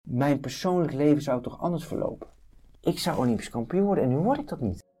mijn persoonlijk leven zou toch anders verlopen. Ik zou Olympisch kampioen worden en nu word ik dat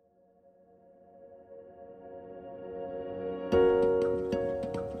niet.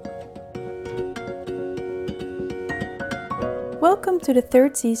 Welcome to the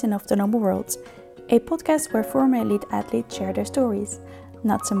third season of The Normal World, a podcast where former elite athletes share their stories,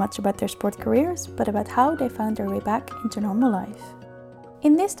 not so much about their sport careers, but about how they found their way back into normal life.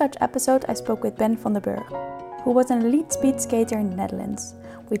 In this Dutch episode, I spoke with Ben van den Burg, who was an elite speed skater in the Netherlands.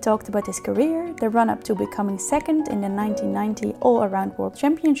 We talked about his career, the run-up to becoming second in the 1990 All-Around World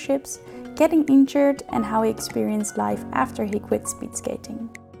Championships, getting injured, and how he experienced life after he quit speed skating.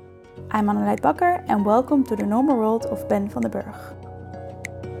 I'm Annelied Bakker and welcome to the normal world of Ben van den Burg.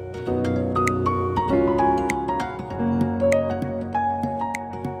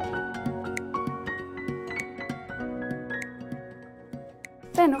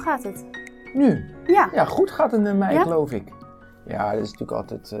 Ben, hoe gaat het? Nu? Ja. Ja, goed gaat het met mij, Ja? geloof ik. Ja, dat is natuurlijk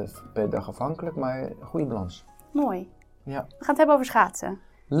altijd per dag afhankelijk, maar goede balans. Mooi. Ja. We gaan het hebben over schaatsen.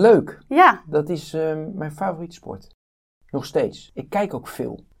 Leuk. Ja. Dat is mijn favoriete sport. Nog steeds. Ik kijk ook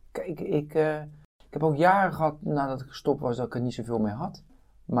veel. Kijk, ik heb ook jaren gehad nadat ik gestopt was dat ik er niet zoveel mee had.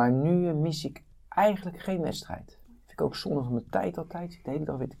 Maar nu mis ik eigenlijk geen wedstrijd. Vind ik ook zonde van mijn tijd altijd. Ik zit de hele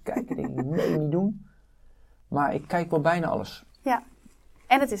dag weer te kijken. Denk ik, nee, niet doen. Maar ik kijk wel bijna alles. Ja.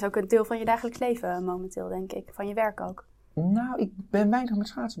 En het is ook een deel van je dagelijks leven momenteel, denk ik. Van je werk ook. Nou, ik ben weinig met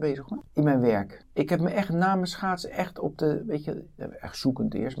schaatsen bezig hoor. In mijn werk. Ik heb me echt na mijn schaatsen echt op de, weet je, echt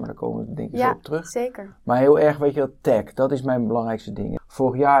zoekend eerst, maar daar komen we denk ik zo op terug. Zeker. Maar heel erg, weet je, dat tag, dat is mijn belangrijkste ding.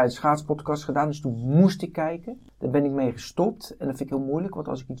 Vorig jaar een schaatspodcast gedaan, dus toen moest ik kijken. Daar ben ik mee gestopt en dat vind ik heel moeilijk, want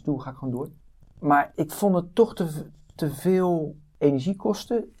als ik iets doe, ga ik gewoon door. Maar ik vond het toch te veel energie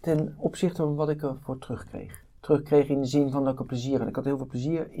kosten ten opzichte van wat ik ervoor terugkreeg. Terugkreeg in de zin van dat ik er plezier had. Ik had heel veel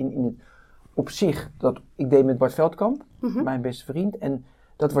plezier in het op zich, dat ik deed met Bart Veldkamp, mijn beste vriend. En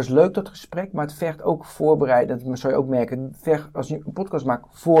dat was leuk, dat gesprek, maar het vergt ook voorbereiding. Dat zou je ook merken. Het vergt, als je een podcast maakt,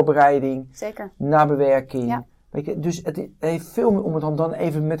 voorbereiding, Zeker. nabewerking. Ja. Weet je, dus het heeft veel meer om het dan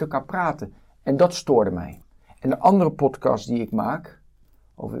even met elkaar praten. En dat stoorde mij. En de andere podcast die ik maak,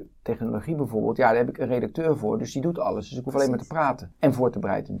 over technologie bijvoorbeeld, ja, daar heb ik een redacteur voor, dus die doet alles. Dus ik hoef alleen maar te praten. En voor te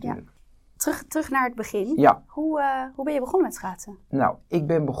bereiden natuurlijk. Ja. Terug naar het begin. Ja. Hoe ben je begonnen met schaatsen? Nou, ik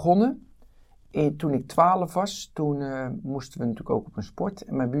ben begonnen toen ik 12 was. Toen moesten we natuurlijk ook op een sport.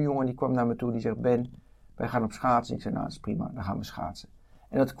 En mijn buurjongen die kwam naar me toe, die zegt, Ben, wij gaan op schaatsen. Ik zei, nou, dat is prima, dan gaan we schaatsen.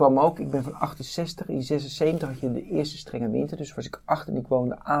 En dat kwam ook, ik ben van 68, in 76 had je de eerste strenge winter. Dus was ik 8 en ik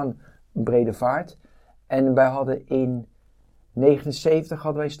woonde aan een brede vaart. En wij hadden in 79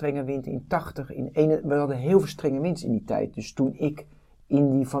 hadden wij strenge winter, in 80, we hadden heel veel strenge winters in die tijd. Dus toen ik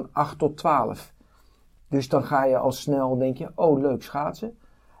in die van 8 tot 12. Dus dan ga je al snel, denk je, oh leuk schaatsen.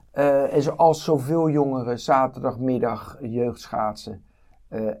 En zoals zoveel jongeren, zaterdagmiddag jeugdschaatsen.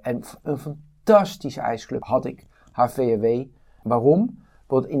 En een fantastische ijsclub had ik, HVW. Waarom?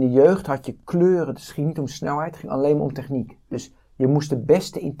 Want in de jeugd had je kleuren, het ging niet om snelheid, het ging alleen maar om techniek. Dus je moest de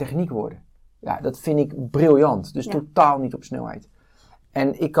beste in techniek worden. Ja, dat vind ik briljant. Dus totaal niet op snelheid.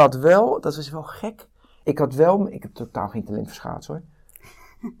 En ik had wel, dat is wel gek, ik heb totaal geen talent voor schaatsen hoor.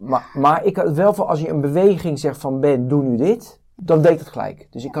 Maar ik had wel voor als je een beweging zegt van Ben, doe nu dit, dan deed het gelijk.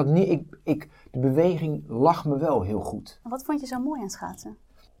 Dus ik had niet, de beweging lag me wel heel goed. Wat vond je zo mooi aan schaatsen?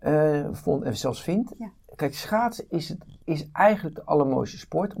 Vond en zelfs vind. Ja. Kijk, schaatsen is eigenlijk de allermooiste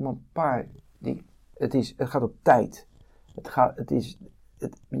sport om een paar dingen. Het gaat op tijd.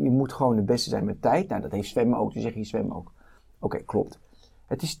 Je moet gewoon de beste zijn met tijd. Nou, dat heeft zwemmen ook. Dan zeg je zwemmen ook. Oké, klopt.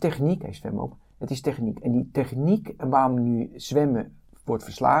 Het is techniek. Hij zwemmen ook. Het is techniek. En die techniek, en waarom nu zwemmen wordt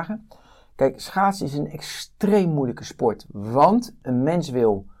verslagen. Kijk, schaatsen is een extreem moeilijke sport. Want een mens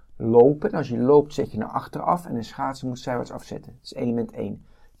wil lopen. En als je loopt, zet je naar achter af. En een schaatser moet zijwaarts afzetten. Dat is element 1.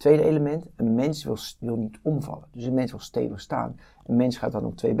 Tweede element, een mens wil niet omvallen. Dus een mens wil stevig staan. Een mens gaat dan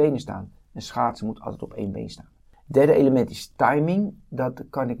op 2 benen staan. Een schaatser moet altijd op 1 been staan. Derde element is timing. Dat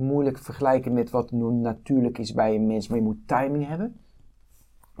kan ik moeilijk vergelijken met wat natuurlijk is bij een mens. Maar je moet timing hebben.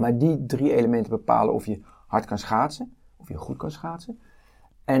 Maar die 3 elementen bepalen of je hard kan schaatsen. Of je goed kan schaatsen.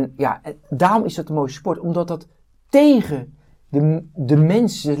 En ja, daarom is dat de mooiste sport. Omdat dat tegen de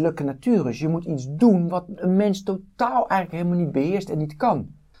menselijke natuur is. Je moet iets doen wat een mens totaal eigenlijk helemaal niet beheerst en niet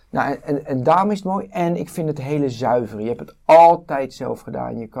kan. Nou, en daarom is het mooi. En ik vind het hele zuiver. Je hebt het altijd zelf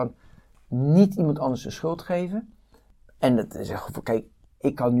gedaan. Je kan niet iemand anders de schuld geven. En dat is echt, kijk,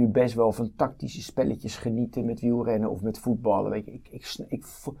 ik kan nu best wel van tactische spelletjes genieten met wielrennen of met voetballen. Weet je,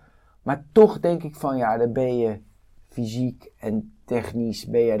 maar toch denk ik van ja, dan ben je fysiek en technisch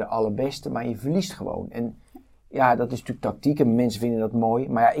ben je de allerbeste, maar je verliest gewoon. En Ja, dat is natuurlijk tactiek en mensen vinden dat mooi.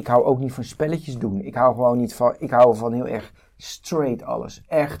 Maar ja, ik hou ook niet van spelletjes doen. Ik hou van heel erg straight alles.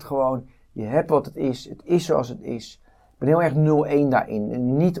 Echt gewoon, je hebt wat het is zoals het is. Ik ben heel erg 0-1 daarin.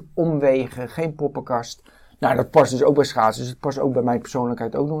 En niet omwegen, geen poppenkast. Nou, dat past dus ook bij schaatsen. Dus het past ook bij mijn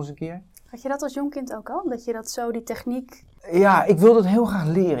persoonlijkheid ook nog eens een keer. Had je dat als jong kind ook al? Dat je dat zo, die techniek... Ja, ik wilde het heel graag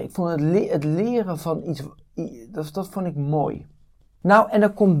leren. Ik vond het leren van iets, dat vond ik mooi. Nou, en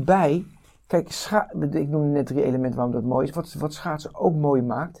er komt bij... Kijk, ik noemde net 3 elementen waarom dat mooi is. Wat schaatsen ook mooi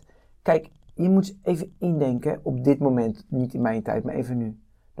maakt. Kijk, je moet even indenken, op dit moment, niet in mijn tijd, maar even nu.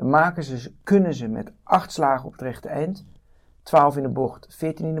 Dan kunnen ze met 8 slagen op het rechte eind, 12 in de bocht,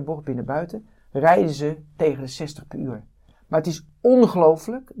 14 in de bocht, binnen-buiten, rijden ze tegen de 60 per uur. Maar het is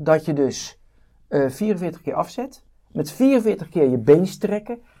ongelooflijk dat je dus 44 keer afzet, met 44 keer je been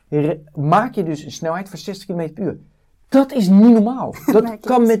strekken, maak je dus een snelheid van 60 km per uur. Dat is niet normaal. Dat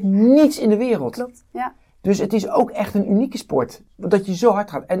kan met niets in de wereld. Klopt, ja. Dus het is ook echt een unieke sport. Dat je zo hard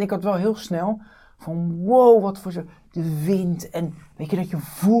gaat. En ik had wel heel snel van wow, wat voor de wind. En weet je, dat je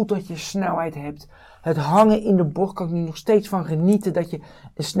voelt dat je snelheid hebt. Het hangen in de bocht kan ik nu nog steeds van genieten. Dat je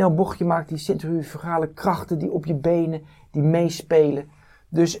een snel bochtje maakt. Die centrifugale krachten die op je benen, die meespelen.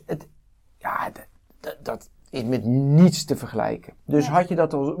 Dus dat is met niets te vergelijken. Dus had je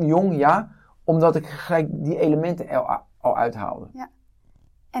dat al jong? Ja. Omdat ik gelijk die elementen al uithaalde. Ja.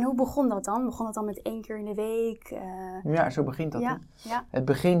 En hoe begon dat dan? Begon dat dan met 1 keer in de week? Ja, zo begint dat. Ja. Het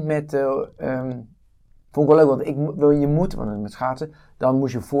begint met... vond ik wel leuk, want met schaatsen, dan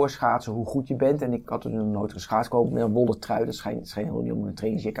moest je voorschaatsen hoe goed je bent. En ik had er nog nooit geschaatst, ik met een wollen trui. Dat schijnt helemaal niet om een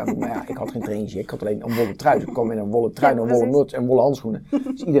trainingsjack aan te doen. Maar ja, ik had geen trainingsjack, ik had alleen een wollen trui. Dus ik kwam met een wollen trui, een wollen muts en wollen handschoenen.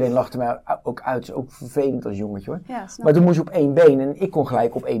 Dus iedereen lachte mij ook uit. Het is ook vervelend als jongetje hoor. Ja, maar toen moest je op 1 been en ik kon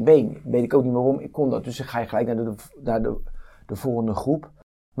gelijk op 1 been. Weet ik ook niet waarom, ik kon dat. Dus dan ga je gelijk naar de volgende groep.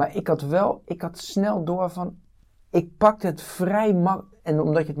 Maar ik had snel door van, ik pakte het vrij makkelijk. En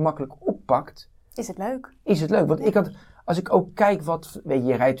omdat je het makkelijk oppakt... Is het leuk? Is het leuk, want als ik ook kijk weet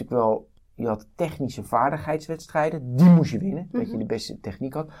je rijdt natuurlijk wel, je had technische vaardigheidswedstrijden, die moest je winnen, dat je de beste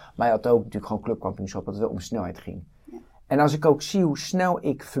techniek had. Maar je had ook natuurlijk gewoon clubkampioenschap, dat het wel om snelheid ging. Ja. En als ik ook zie hoe snel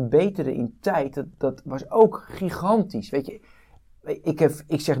ik verbeterde in tijd, dat was ook gigantisch, weet je.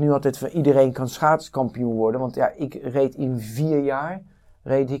 Ik zeg nu altijd van iedereen kan schaatskampioen worden, want ja, ik reed in 4 jaar,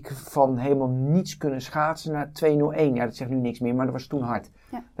 van helemaal niets kunnen schaatsen naar 2:01. Ja, dat zegt nu niks meer, maar dat was toen hard.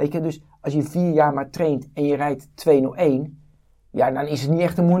 Ja. Weet je, dus als je 4 jaar maar traint en je rijdt 2:01, ja, dan is het niet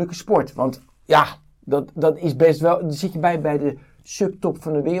echt een moeilijke sport. Want ja, dat is best wel, dan zit je bij de subtop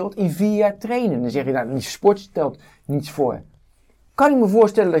van de wereld in 4 jaar trainen. Dan zeg je, nou, die sport stelt niets voor. Kan ik me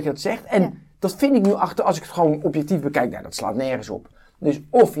voorstellen dat je dat zegt? En dat vind ik nu als ik het gewoon objectief bekijk, nou, dat slaat nergens op. Dus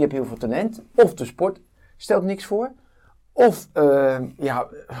of je hebt heel veel talent, of de sport stelt niks voor. Of,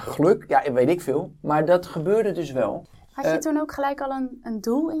 geluk, ja, weet ik veel. Maar dat gebeurde dus wel. Had je toen ook gelijk al een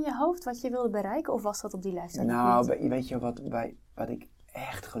doel in je hoofd wat je wilde bereiken? Of was dat op die leeftijd? Nou, weet je wat ik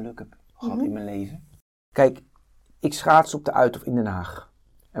echt geluk heb gehad in mijn leven? Kijk, ik schaatste op de Uithof in Den Haag.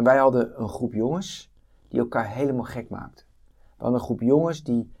 En wij hadden een groep jongens die elkaar helemaal gek maakten. We hadden een groep jongens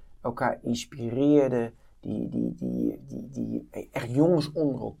die elkaar inspireerden. Die echt jongens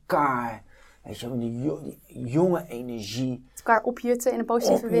onder elkaar. Weet je, die jonge energie. Elkaar opjutten in een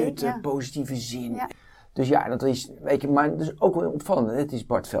positieve zin. Positieve zin. Ja. Dus ja, dat is, weet je, maar dat is ook wel opvallend. Het is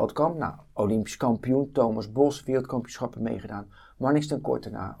Bart Veldkamp, nou, Olympisch kampioen. Thomas Bos, wereldkampioenschappen meegedaan. Marnix ten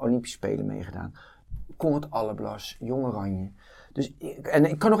Kortenaar, Olympische Spelen meegedaan. Conrad Alleblas, Jong Oranje. Dus, en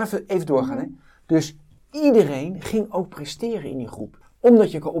ik kan nog even doorgaan, hè. Dus iedereen ging ook presteren in die groep.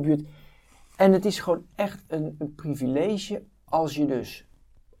 Omdat je kan opjutten. En het is gewoon echt een privilege als je dus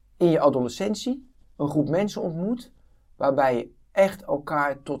in je adolescentie een groep mensen ontmoet, waarbij je echt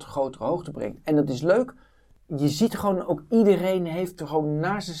elkaar tot grotere hoogte brengt. En dat is leuk. Je ziet gewoon ook, iedereen heeft er gewoon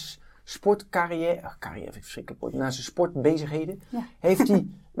naast zijn sportcarrière, carrière vind ik verschrikkelijk woord, naast zijn sportbezigheden, heeft hij,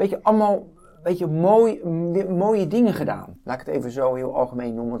 weet je, allemaal, weet je, mooie dingen gedaan. Laat ik het even zo heel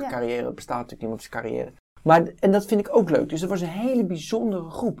algemeen noemen, want carrière bestaat natuurlijk niet, want het is carrière. Maar, en dat vind ik ook leuk. Dus dat was een hele bijzondere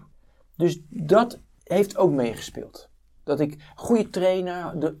groep. Dus dat heeft ook meegespeeld. Dat ik, goede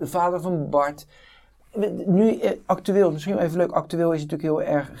trainer, de vader van Bart. Nu actueel, misschien wel even leuk, actueel is natuurlijk heel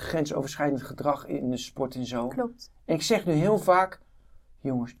erg grensoverschrijdend gedrag in de sport en zo. Klopt. En ik zeg nu heel vaak,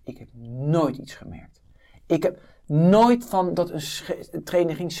 jongens, ik heb nooit iets gemerkt. Ik heb nooit van dat een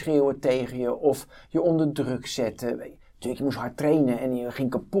trainer ging schreeuwen tegen je of je onder druk zetten. Natuurlijk, je moest hard trainen en je ging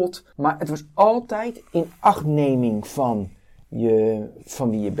kapot. Maar het was altijd in achtneming van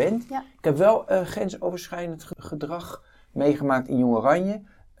wie je bent. Ja. Ik heb wel grensoverschrijdend gedrag meegemaakt in Jong Oranje.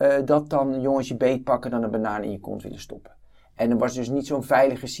 Dat dan jongens je beet pakken en dan een banaan in je kont willen stoppen. En er was dus niet zo'n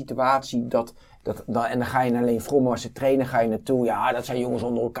veilige situatie en dan ga je naar Leen Fromme, als ze trainen, ga je naartoe. Ja, dat zijn jongens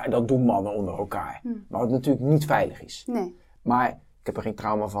onder elkaar, dat doen mannen onder elkaar. Maar wat natuurlijk niet veilig is. Nee. Maar ik heb er geen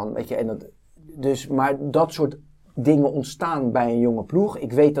trauma van, weet je. Maar dat soort dingen ontstaan bij een jonge ploeg.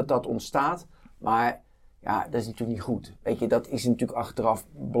 Ik weet dat dat ontstaat, maar ja, dat is natuurlijk niet goed. Weet je, dat is natuurlijk achteraf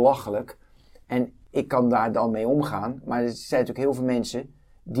belachelijk. En ik kan daar dan mee omgaan. Maar er zijn natuurlijk heel veel mensen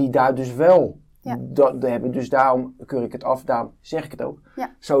die daar dus wel dat hebben. Dus daarom keur ik het af, daarom zeg ik het ook.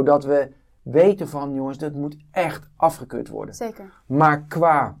 Ja. Zodat we weten van, jongens, dat moet echt afgekeurd worden. Zeker. Maar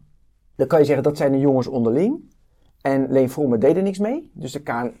dan kan je zeggen, dat zijn de jongens onderling. En Leen Fromme deed er niks mee. Dus de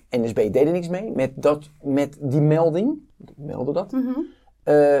KNSB deed er niks mee. Met die melding. Ik meldde dat. Mm-hmm.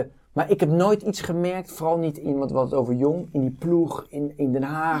 Maar ik heb nooit iets gemerkt, vooral niet in wat het over jong, in die ploeg, in Den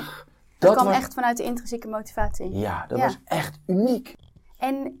Haag. Dat kwam echt vanuit de intrinsieke motivatie. Ja, dat was echt uniek.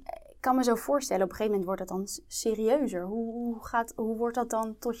 En ik kan me zo voorstellen, op een gegeven moment wordt dat dan serieuzer. Hoe wordt dat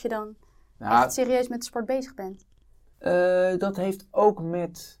dan tot je dan echt serieus met de sport bezig bent? Dat heeft ook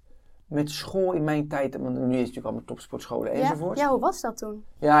met school in mijn tijd, want nu is het natuurlijk allemaal topsportscholen enzovoort. Ja, hoe was dat toen?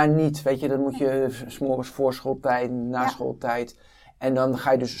 Ja, niet. Weet je, dan moet je 's morgens voor schooltijd, na schooltijd. En dan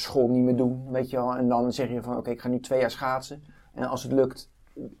ga je dus school niet meer doen, weet je wel. En dan zeg je van, oké, ik ga nu 2 jaar schaatsen. En als het lukt,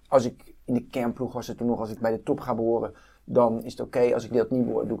 als ik in de kernploeg was het toen nog, als ik bij de top ga behoren, dan is het oké. Als ik dat niet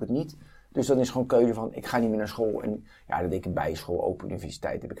behoor, doe ik het niet. Dus dan is gewoon keuze van, ik ga niet meer naar school. En ja, dat deed ik bij school, Open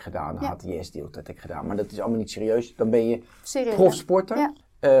Universiteit heb ik gedaan. HTS-deeltijd heb ik gedaan. Maar dat is allemaal niet serieus. Dan ben je profsporter. Ja.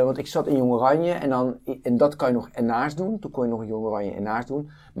 Want ik zat in Jong Oranje en dat kan je nog ernaast doen. Toen kon je nog Jong Oranje ernaast doen.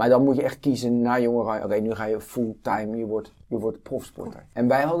 Maar dan moet je echt kiezen na Jong Oranje. Oké, nu ga je fulltime, je wordt profsporter. En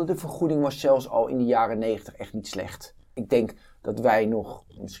wij hadden de vergoeding was zelfs al in de jaren 90 echt niet slecht. Ik denk dat wij nog,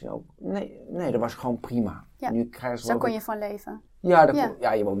 misschien ook, nee, dat was gewoon prima. Ja. Nu krijgen zo kon je van leven.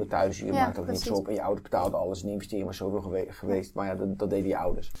 Ja, je woonde thuis, je maakte ook niks op en je ouders betaalden alles. En de investering was zoveel geweest, maar ja, dat deden je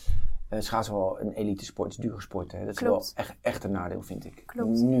ouders. Schaatsen is wel een elite sport, het is dure sport. Hè. Dat is wel echt een nadeel, vind ik.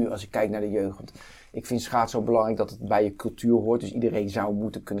 Klopt. Nu, als ik kijk naar de jeugd, want ik vind schaatsen zo belangrijk dat het bij je cultuur hoort. Dus iedereen zou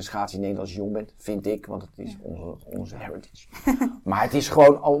moeten kunnen schaatsen in Nederland als je jong bent, vind ik. Want het is onze heritage. Maar het is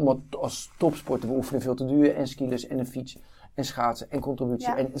gewoon allemaal als topsporten. We oefenen veel te duur en skilers en een fiets en schaatsen en contributie.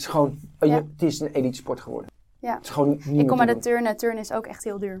 Ja. En het is gewoon, het is een elite sport geworden. Ja. Het is gewoon niet ik kom uit de turnen. Turnen is ook echt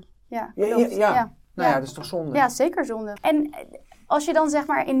heel duur. Ja. Nou ja, dat is toch zonde? Ja, zeker zonde. En als je dan zeg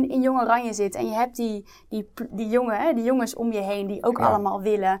maar in Jong Oranje zit en je hebt die jongens om je heen die ook allemaal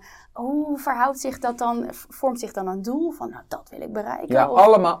willen. Hoe verhoudt zich dat dan? Vormt zich dan een doel van, nou, dat wil ik bereiken? Ja,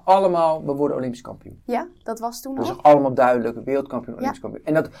 allemaal, we worden Olympisch kampioen. Ja, dat was toen al? Dat is allemaal duidelijk, wereldkampioen, Olympisch kampioen.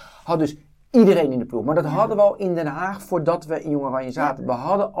 En dat had dus iedereen in de ploeg. Maar dat hadden we al in Den Haag voordat we in Jong Oranje zaten. We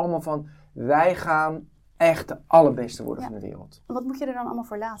hadden allemaal van, wij gaan echt de allerbeste worden van de wereld. Wat moet je er dan allemaal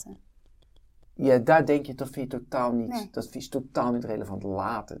voor laten? Ja, daar denk je, dat vind je totaal niet, dat is totaal niet relevant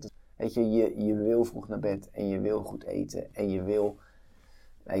laten. Weet je, je wil vroeg naar bed en je wil goed eten en je wil,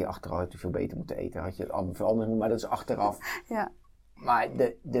 je achteraf had je veel beter moeten eten, had je het allemaal veel anders moeten, maar dat is achteraf. Ja. Maar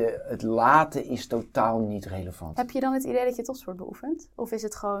het laten is totaal niet relevant. Heb je dan het idee dat je topsport beoefent? Of is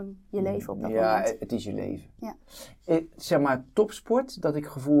het gewoon je leven op dat moment? Ja, het is je leven. Ja. Zeg maar topsport, dat ik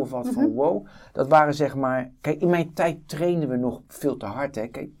gevoel had van wow. Dat waren zeg maar, kijk, in mijn tijd trainden we nog veel te hard. Hè.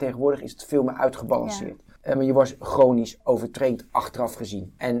 Kijk, tegenwoordig is het veel meer uitgebalanceerd. Ja. Maar je was chronisch overtraind achteraf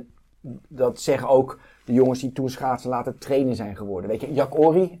gezien. En dat zeggen ook de jongens die toen schaatsen later trainer zijn geworden. Weet je, Jack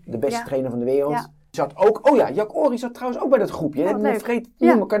Ory, de beste trainer van de wereld. Ja. Zat ook, Jack Ory zat trouwens ook bij dat groepje. Oh, dat vergeet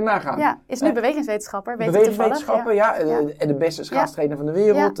niemand, kan nagaan. Ja, is nu bewegingswetenschapper, weet bewegingswetenschapper, en de beste schaatstrainer van de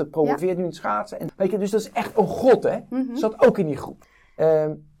wereld. Promoveert nu in het schaatsen. En, weet je, dus dat is echt een god, hè. Zat ook in die groep.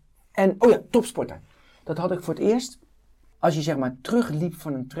 En, topsporter. Dat had ik voor het eerst. Als je zeg maar terugliep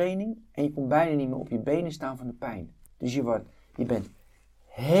van een training en je kon bijna niet meer op je benen staan van de pijn. Dus je bent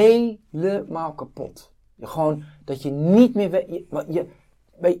helemaal kapot. Gewoon dat je niet meer...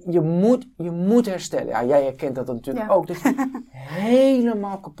 Je moet herstellen. Ja, jij herkent dat natuurlijk ook. Dat je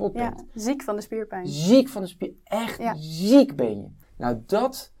helemaal kapot bent. Ja, ziek van de spierpijn. Ziek van de spierpijn. Echt ziek ben je. Nou,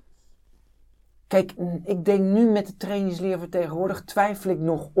 dat... Kijk, ik denk nu met de trainingsleer van tegenwoordig twijfel ik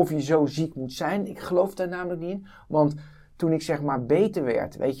nog of je zo ziek moet zijn. Ik geloof daar namelijk niet in. Want toen ik zeg maar beter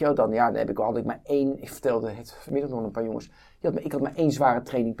werd, weet je wel, dan heb ik altijd maar 1... Ik vertelde het vanmiddag nog een paar jongens. Ik had maar 1 zware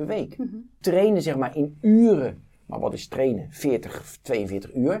training per week. Trainen zeg maar in uren. Maar wat is trainen? 40,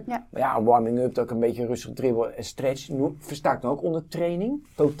 42 uur. Ja. Maar ja, een warming-up, dat ik een beetje rustig dribbel en stretch. Versta ik dan ook onder training.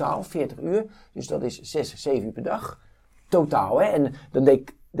 Totaal 40 uur. Dus dat is 6, 7 uur per dag. Totaal, hè. En dan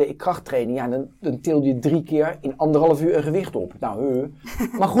deed ik krachttraining. Ja, dan tilde je 3 keer in 1,5 uur een gewicht op. Nou,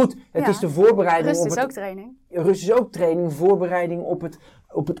 Maar goed, het is de voorbereiding Rust is ook training. Rust is ook training. Voorbereiding op het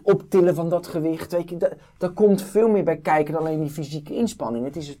op het optillen van dat gewicht. Weet je, daar komt veel meer bij kijken dan alleen die fysieke inspanning.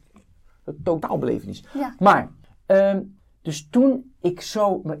 Het is het totaalbelevenis. Ja. Maar, dus toen ik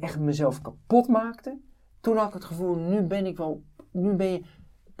zo echt mezelf kapot maakte, toen had ik het gevoel, nu ben je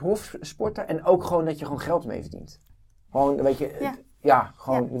profsporter en ook gewoon dat je gewoon geld mee verdient. Gewoon, weet je, je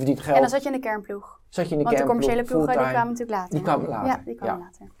verdient geld. En dan zat je in de kernploeg. Want de commerciële ploegen, die kwamen natuurlijk later. Die kwamen later. Ja, die kwamen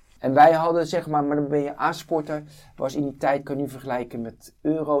later. En wij hadden, zeg maar dan ben je A-sporter, was in die tijd, kan je nu vergelijken met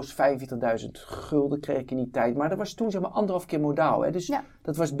euro's, 45.000 gulden kreeg ik in die tijd. Maar dat was toen zeg maar 1,5 keer modaal, hè? Dus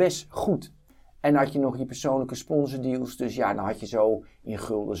dat was best goed. En dan had je nog je persoonlijke sponsordeals, dus dan had je zo in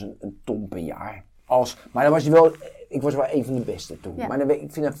guldens een ton per jaar. Maar dan was ik was wel een van de beste toen. Ja. Maar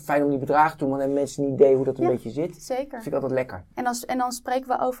ik vind het fijn om die bedragen toen, want dan hebben mensen een idee hoe dat een beetje zit. Zeker. Dat vind ik altijd lekker. En dan spreken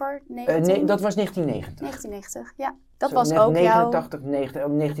we over nee, dat was 1990. 1990, ja. Dat was ook 89,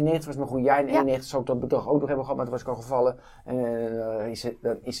 1990 was mijn goede jaar. In 1991 zou ik dat bedrag ook nog hebben gehad, maar toen was ik al gevallen.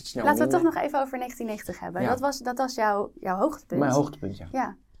 Dan is het snel Laten we minder. het toch nog even over 1990 hebben. Ja. Dat was jouw hoogtepunt. Mijn hoogtepunt,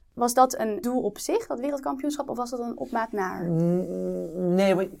 ja. Was dat een doel op zich, dat wereldkampioenschap, of was dat een opmaat naar?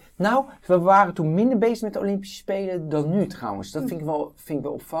 Nee, we waren toen minder bezig met de Olympische Spelen dan nu trouwens. Dat vind ik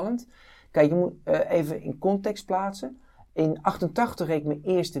wel opvallend. Kijk, je moet even in context plaatsen. In 88 reed ik mijn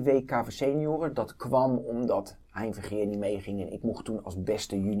eerste WK voor senioren. Dat kwam omdat Hein Vergeer niet meeging en ik mocht toen als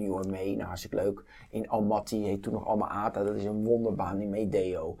beste junior mee. Nou, hartstikke leuk. In Almaty heet toen nog Alma Ata. Dat is een wonderbaan in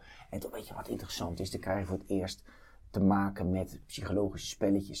Medeo. En toen weet je wat interessant is. Dan krijg je voor het eerst te maken met psychologische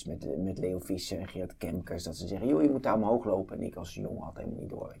spelletjes met Leo Visser en Gerard Kemkers. Dat ze zeggen, joh, je moet daar omhoog lopen. En ik als jongen had helemaal niet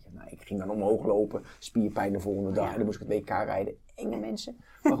door. Weet je. Nou, ik ging dan omhoog lopen, spierpijn de volgende dag. En dan moest ik het WK rijden. Enge mensen.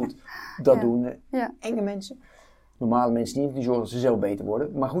 Maar goed, dat doen enge mensen. Normale mensen niet, die zorgen dat ze zelf beter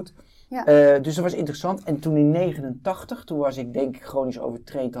worden. Maar goed, dus dat was interessant. En toen in 89, toen was ik denk ik chronisch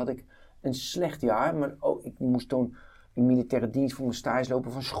overtraind, had ik een slecht jaar. Maar ik moest toen in militaire dienst voor mijn stage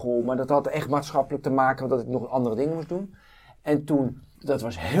lopen van school. Maar dat had echt maatschappelijk te maken dat ik nog andere dingen moest doen. En toen, dat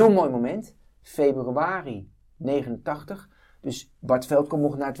was een heel mooi moment, februari 89. Dus Bart Veldkamp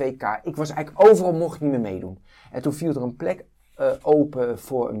mocht naar het WK. Ik was eigenlijk overal, mocht ik niet meer meedoen. En toen viel er een plek open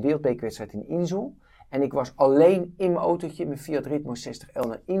voor een wereldbekerwedstrijd in Insel. En ik was alleen in mijn autootje, mijn Fiat Ritmo 60L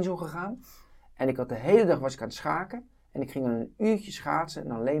naar Insel gegaan. En ik had de hele dag was ik aan het schaken. En ik ging dan een uurtje schaatsen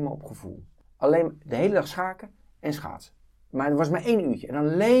en alleen maar op gevoel. Alleen de hele dag schaken en schaatsen. Maar het was maar 1 uurtje en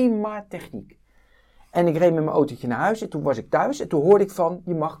alleen maar techniek. En ik reed met mijn autootje naar huis en toen was ik thuis. En toen hoorde ik van,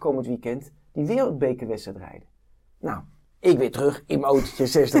 je mag komend weekend die wereldbekerwedstrijd rijden. Nou, ik weer terug in mijn autootje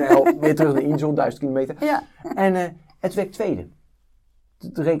 60L, weer terug naar Insel, 1000 kilometer. Ja. En het werd tweede.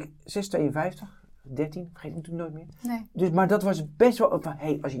 Toen reed ik 6,52. 13, vergeet ik natuurlijk nooit meer. Nee. Dus, maar dat was best wel van,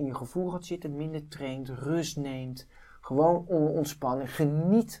 als je in je gevoel gaat zitten, minder traint, rust neemt, gewoon ontspannen,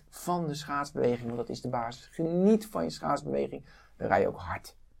 geniet van de schaatsbeweging, want dat is de basis. Geniet van je schaatsbeweging, dan rij je ook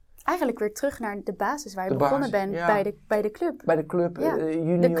hard. Eigenlijk weer terug naar de basis waar je begonnen bent, bij de club. Bij de club,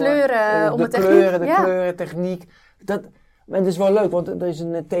 junior. De kleuren, de kleuren, techniek. En dat is wel leuk, want er is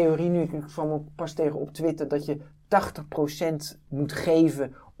een theorie nu, ik kwam me pas tegen op Twitter, dat je 80% moet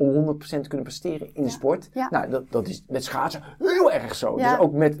geven om 100% te kunnen presteren in de sport. Ja. Nou, dat is met schaatsen heel erg zo. Ja. Dus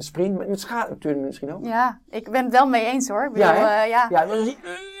ook met sprint, met schaatsen natuurlijk misschien ook. Ja, ik ben het wel mee eens hoor. Ik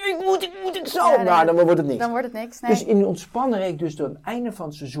moet het zo. Ja, dan wordt het niks. Dan wordt het niks, nee. Dus in ontspannen reed ik dus door het einde van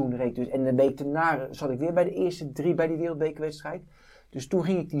het seizoen. En de week daarna zat ik weer bij de eerste 3 bij die wereldbekerwedstrijd. Dus toen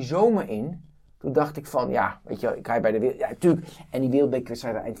ging ik die zomer in. Toen dacht ik van, weet je wel, ik rij bij de wereld. Ja, natuurlijk. En die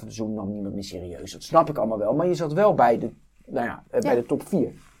wereldbekerwedstrijd aan het eind van het seizoen nam niemand meer serieus. Dat snap ik allemaal wel. Maar je zat wel bij de top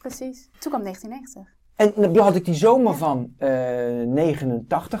 4. Precies. Toen kwam 1990. En dan had ik die zomer van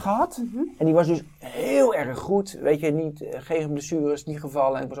 89 gehad. Mm-hmm. En die was dus heel erg goed. Weet je, geen blessures, niet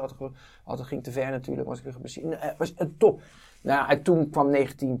gevallen. En ik was altijd ging te ver natuurlijk. Was ik weer geblesseerd. Was een top. Nou, en toen kwam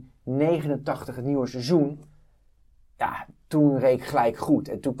 1989 het nieuwe seizoen. Ja, toen reed ik gelijk goed.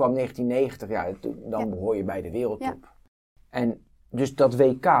 En toen kwam 1990, dan hoor je bij de wereldtop. Ja. En dus dat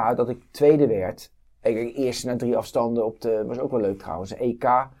WK, dat ik tweede werd. Eerste na 3 afstanden was ook wel leuk trouwens.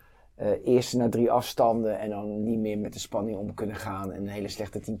 EK, eerste na 3 afstanden en dan niet meer met de spanning om kunnen gaan. En een hele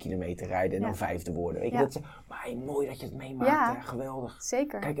slechte 10 kilometer rijden en dan 5e worden. Weet je, maar mooi dat je het meemaakt, hè? Geweldig.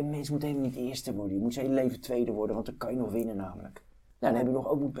 Zeker. Kijk, een mens moet helemaal niet eerste worden. Je moet zijn hele leven tweede worden, want dan kan je nog winnen namelijk. Nou, dan heb je nog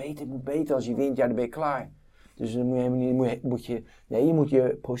ook moet beter. Als je wint, dan ben je klaar. Dus dan je moet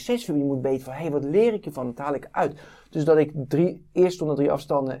je proces doen. Je moet weten van, wat leer ik ervan? Dat haal ik uit. Dus dat ik eerst stond na 3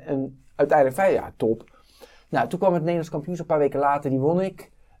 afstanden en uiteindelijk 5, top. Nou, toen kwam het Nederlands kampioenschap, een paar weken later, die won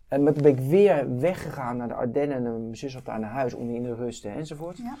ik. En toen ben ik weer weggegaan naar de Ardennen en mijn zus had daar naar huis om in te rusten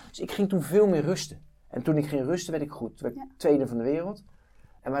enzovoort. Ja. Dus ik ging toen veel meer rusten. En toen ik ging rusten werd ik goed. Toen werd ik tweede van de wereld.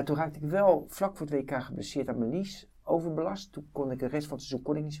 Maar toen raakte ik wel vlak voor het WK geblesseerd aan mijn lies. overbelast. Toen kon ik de rest van het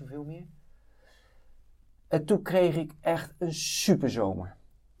seizoen niet zoveel meer. En toen kreeg ik echt een superzomer.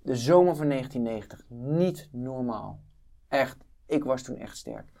 De zomer van 1990. Niet normaal. Echt. Ik was toen echt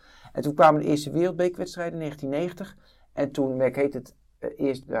sterk. En toen kwamen de eerste wereldbekerwedstrijden in 1990. En toen heet het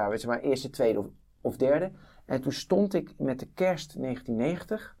eerste, tweede of derde. En toen stond ik met de kerst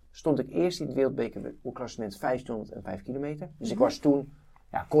 1990. Stond ik eerst in het wereldbekerklassement 1500 en 5 kilometer. Dus ik was toen...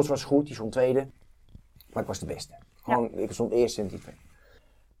 Ja, Kots was goed, die stond tweede. Maar ik was de beste. Ik stond eerst en die tweede.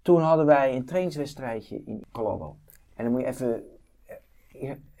 Toen hadden wij een trainingswedstrijdje in Colombo. En dan moet je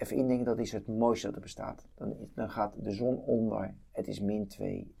even indenken, dat is het mooiste dat er bestaat. Dan gaat de zon onder, het is -2,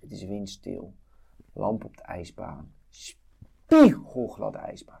 het is windstil, lamp op de ijsbaan, spiegelgladde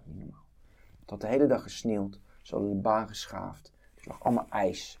ijsbaan, niet normaal. Het had de hele dag gesneeuwd, ze hadden de baan geschaafd, er lag allemaal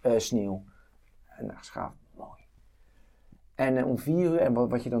sneeuw en daar geschaafd, mooi. En om 4 uur, en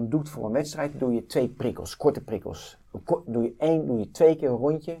wat je dan doet voor een wedstrijd, doe je 2 prikkels, korte prikkels. Doe je 2 keer een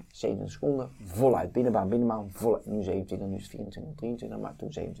rondje, 27 seconden, voluit. Binnenbaan, voluit. Nu 27, nu is het 24, 23, maar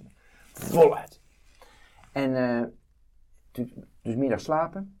toen 27. Voluit. En dus middag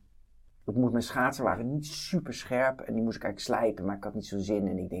slapen. Mijn schaatsen waren niet super scherp en die moest ik eigenlijk slijpen, maar ik had niet zo zin.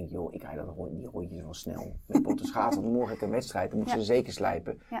 En ik denk, joh, ik rijd die rondjes wel snel. Met botte schaatsen, want morgen heb ik een wedstrijd, dan moet ik ze zeker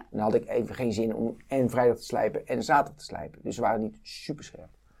slijpen. Ja. Dan had ik even geen zin om en vrijdag te slijpen en zaterdag te slijpen. Dus ze waren niet super scherp.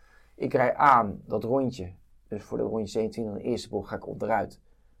 Ik rijd aan dat rondje. Dus voor de rondje 27 de eerste bocht ga ik onderuit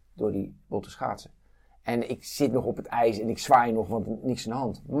door die botte schaatsen. En ik zit nog op het ijs en ik zwaai nog, want niks aan de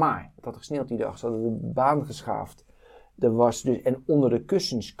hand. Maar het had gesneeuwd die dag, ze hadden de baan geschaafd. En onder de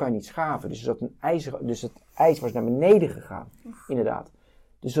kussens kan je niet schaven. Dus het ijs was naar beneden gegaan, inderdaad.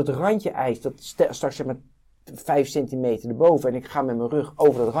 Dus dat randje ijs, dat straks zeg maar 5 centimeter erboven. En ik ga met mijn rug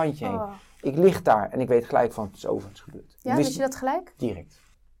over dat randje heen. Ik lig daar en ik weet gelijk van, het is over, het is gebeurd. Ja, wist je dat gelijk? Direct.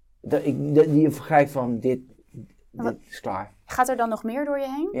 Die vergelijk van, dit is klaar. Gaat er dan nog meer door je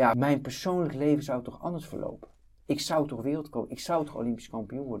heen? Ja, mijn persoonlijk leven zou toch anders verlopen. Ik zou toch wereldkampioen, ik zou toch Olympisch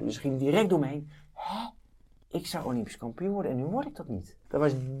kampioen worden. Dus ik ging direct door me heen. Ik zou Olympisch kampioen worden en nu word ik dat niet. Dat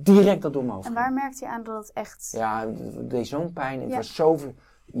was direct dat door mijn hoofd. En waar merkte je aan dat het echt... Ja, het deed zo'n pijn en het was zoveel...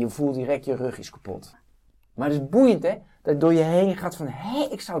 Je voelt direct, je rug is kapot. Maar het is boeiend, hè? Dat door je heen gaat van...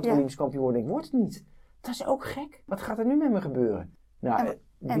 ik zou toch Olympisch kampioen worden, ik word het niet. Dat is ook gek. Wat gaat er nu met me gebeuren? Nou,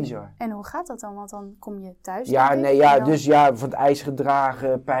 bizar. En hoe gaat dat dan? Want dan kom je thuis. Dus van het ijs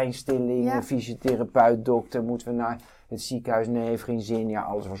gedragen, pijnstilling, fysiotherapeut, dokter, moeten we naar het ziekenhuis. Nee, heeft geen zin. Ja,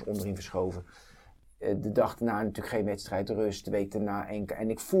 alles was onderin verschoven. De dag daarna natuurlijk geen wedstrijd, rust, de week daarna enkel. En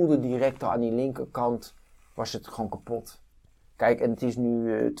ik voelde direct al aan die linkerkant, was het gewoon kapot. Kijk, en het is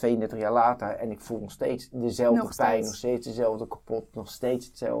nu 32 jaar later en ik voel nog steeds dezelfde pijn, nog steeds dezelfde kapot, nog steeds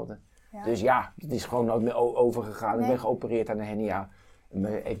hetzelfde. Ja. Dus ja, het is gewoon nooit meer overgegaan. Nee. Ik ben geopereerd aan de hernia.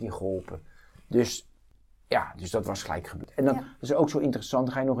 Me heeft niet geholpen. Dus dat was gelijk gebeurd. En dan dat is ook zo interessant.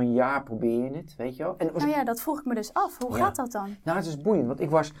 Dan ga je nog een jaar proberen het, weet je wel. En dat vroeg ik me dus af. Hoe gaat dat dan? Nou, het is boeiend. Want ik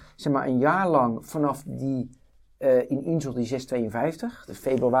was zeg maar een jaar lang vanaf die in Insel, die 652, de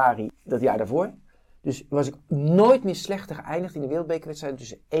februari, dat jaar daarvoor. Dus was ik nooit meer slechter geëindigd in de wereldbekerwedstrijd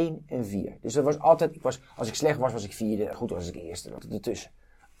tussen 1 en 4. Dus dat was altijd, als ik slecht was ik 4e. Goed was ik eerste. Ertussen.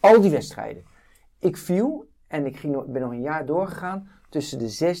 Al die wedstrijden. Ik viel en ik ben nog een jaar doorgegaan tussen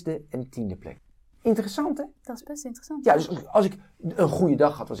de 6e en 10e plek. Interessant, hè? Dat is best interessant. Ja, dus als ik een goede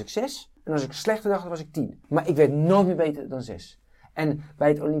dag had, was ik 6. En als ik een slechte dag had, was ik 10. Maar ik werd nooit meer beter dan 6. En bij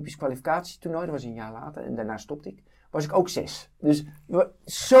het Olympisch kwalificatietoernooi, dat was een jaar later, en daarna stopte ik, was ik ook 6. Dus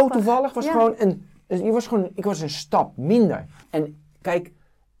zo toevallig was ik was een stap minder. En kijk,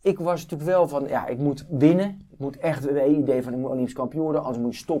 ik was natuurlijk wel van, ik moet winnen. Ik moet echt het idee van, ik moet Olympisch kampioen worden, anders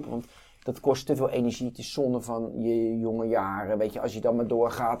moet je stoppen. Want dat kost te veel energie. Het is zonde van je jonge jaren. Weet je, als je dan maar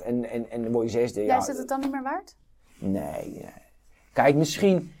doorgaat en dan word je 6e. Ja, is het dan niet meer waard? Nee. Kijk,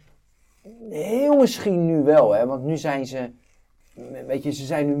 heel misschien nu wel. Hè, want nu zijn ze... Weet je, ze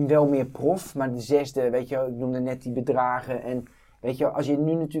zijn nu wel meer prof. Maar de 6e, weet je, ik noemde net die bedragen. En weet je, als je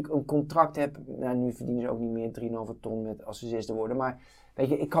nu natuurlijk een contract hebt... Nou, nu verdienen ze ook niet meer 3,5 ton als ze 6e worden. Maar weet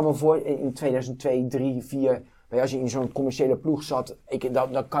je, ik kan me voor in 2002, 3, 4... Als je in zo'n commerciële ploeg zat,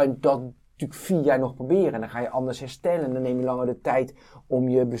 dan kan je dat natuurlijk 4 jaar nog proberen. En dan ga je anders herstellen. En dan neem je langer de tijd om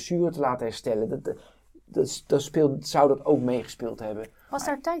je blessure te laten herstellen. Zou dat ook meegespeeld hebben. Was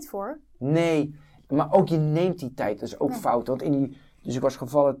daar tijd voor? Nee, maar ook je neemt die tijd. Dat is ook fout. Want dus ik was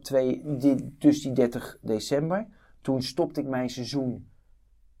gevallen die 30 december. Toen stopte ik mijn seizoen.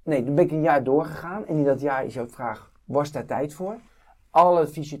 Nee, toen ben ik een jaar doorgegaan. En in dat jaar is jouw vraag, was daar tijd voor? Alle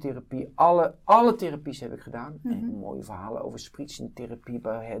fysiotherapie, alle therapies heb ik gedaan. Mm-hmm. En mooie verhalen over spritsentherapie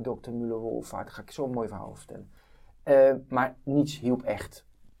bij dokter Müller-Wolvaart. Daar ga ik zo'n mooi verhaal over vertellen. Maar niets hielp echt.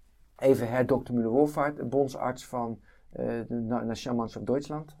 Even Herr Dr. Müller-Wohlfahrt, de bondsarts van de Nationale Mannschaft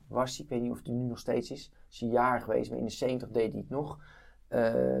Duitsland. Was hij, ik weet niet of hij nu nog steeds is. Is een jaar geweest, maar in de 70 deed hij het nog.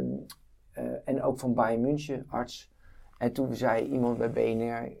 En ook van Bayern München, arts. En toen zei iemand bij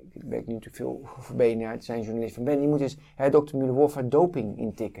BNR, ik werk nu natuurlijk veel voor BNR, het zijn journalist van Ben, je moet eens Herr Dr. Müller-Wohlfahrt doping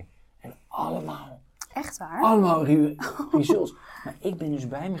intikken. En allemaal. Echt waar? Allemaal results. Maar ik ben dus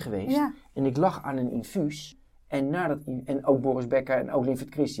bij me geweest en ik lag aan een infuus. En ook Boris Becker en ook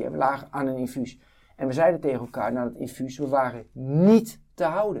Lievert Christie, we lagen aan een infuus. En we zeiden tegen elkaar na dat infuus, we waren niet te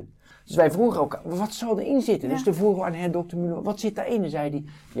houden. Dus wij vroegen elkaar, wat zal erin zitten? Dus toen vroegen we aan Herr Dr. Müller, wat zit daarin? En zei hij,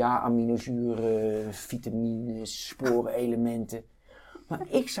 ja, aminozuren, vitamines, sporenelementen. Maar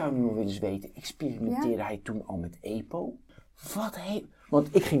ik zou nu wel willen weten, experimenteerde hij toen al met EPO?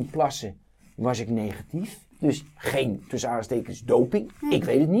 Want ik ging plassen, was ik negatief. Dus geen, tussen aanstekens, doping. Nee. Ik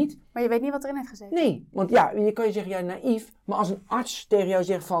weet het niet. Maar je weet niet wat erin heeft gezeten? Nee, want je kan je zeggen, ja, naïef. Maar als een arts tegen jou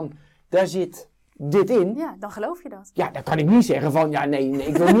zegt van, daar zit dit in. Ja, dan geloof je dat. Ja, dan kan ik niet zeggen van, ja, nee,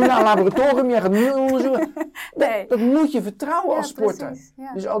 ik wil nu naar een laboratorium. Jij gaat nu onderzoeken. Nee. Dat moet je vertrouwen als sporter.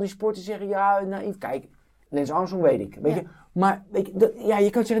 Ja. Dus al die sporters zeggen, ja, naïef. Kijk, Lance Armstrong weet ik. Weet je. Maar weet je, je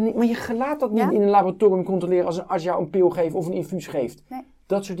kan zeggen, maar je laat dat niet in een laboratorium controleren als een arts jou een pil geeft of een infuus geeft. Nee.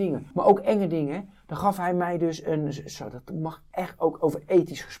 Dat soort dingen. Maar ook enge dingen. Dan gaf hij mij dus dat mag echt ook over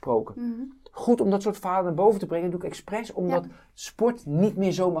ethisch gesproken. Mm-hmm. Goed om dat soort verhalen naar boven te brengen. Dat doe ik expres, omdat sport niet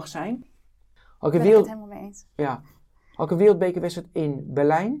meer zo mag zijn. Daar ben ik het helemaal mee eens. Ja. Had ik een wereldbekerwedstrijd in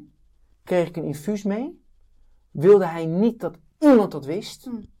Berlijn. Kreeg ik een infuus mee. Wilde hij niet dat iemand dat wist.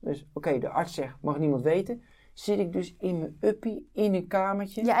 Dus de arts zegt, mag niemand weten. Zit ik dus in mijn uppie, in een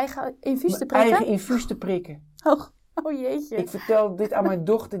kamertje. Je eigen infuus te prikken? Eigen infuus te prikken. Oh jeetje. Ik vertelde dit aan mijn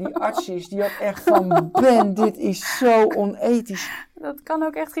dochter die arts is. Die had echt van, Ben, dit is zo onethisch. Dat kan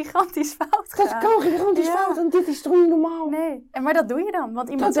ook echt gigantisch fout gaan. Dat kan gigantisch fout en dit is toch niet normaal? Nee. Maar dat doe je dan? Want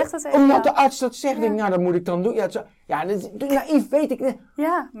iemand zegt dat even. Omdat de arts dat zegt, denk ik, nou dat moet ik dan doen. Ja, naïef weet ik.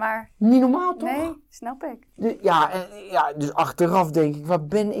 Ja, maar... Niet normaal toch? Nee, snap ik. Dus achteraf denk ik, waar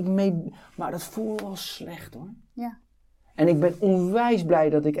ben ik mee... Maar dat voelde wel slecht hoor. Ja. En ik ben onwijs blij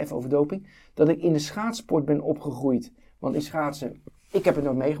dat ik, even over doping, dat ik in de schaatsport ben opgegroeid. Want in schaatsen, ik heb het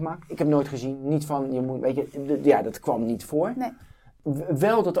nooit meegemaakt. Ik heb nooit gezien, niet van, je moet, weet je, dat kwam niet voor. Nee.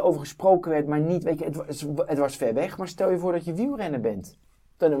 Wel dat er over gesproken werd, maar niet, weet je, het was ver weg. Maar stel je voor dat je wielrenner bent.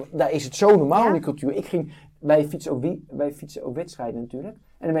 Daar is het zo normaal in de cultuur. Wij fietsen ook wedstrijden natuurlijk.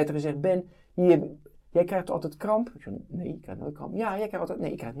 En dan werd er gezegd, Ben, jij krijgt altijd kramp. Ik zei, nee, ik krijg nooit kramp. Ja, jij krijgt altijd...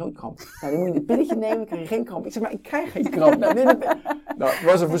 Nee, ik krijg nooit kramp. Nou, dan moet je een pilletje nemen, dan krijg je geen kramp. Ik zeg, maar ik krijg geen kramp. Nou,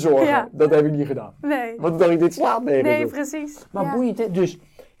 was een verzorger. Ja. Dat heb ik niet gedaan. Nee. Want dan dacht ik, dit slaat nergens. Nee, precies. Maar boeiend, hè? Dus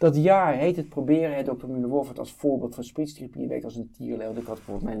dat jaar heet het proberen. Hè, Dr. Müller-Wohlfahrt als voorbeeld van sprietstherapie. Je werkt als een tierleeuw. Ik had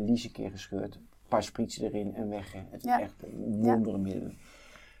bijvoorbeeld mijn lies een keer gescheurd. Een paar sprietsen erin en weg. Hè. Het is echt wonderen middelen.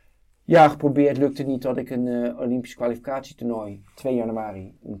 Ja, geprobeerd. Lukte niet. Had ik een Olympisch kwalificatietoernooi. 2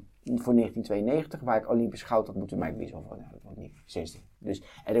 januari. Voor 1992, waar ik Olympisch goud had moeten maken. Dat was niet 16. Dus,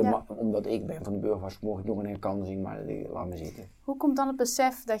 omdat ik Ben van den Burg was, mocht ik nog een herkansing, maar laat me zitten. Hoe komt dan het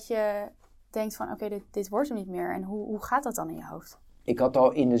besef dat je denkt van, oké, dit wordt hem niet meer? En hoe gaat dat dan in je hoofd? Ik had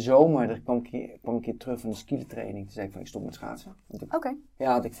al in de zomer, er kwam een keer terug van de skielentraining. Toen zei ik van, ik stop met schaatsen.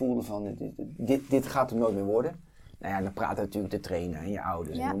 Ja, want ik voelde van, dit gaat er nooit meer worden. Nou ja, dan praat natuurlijk de trainer en je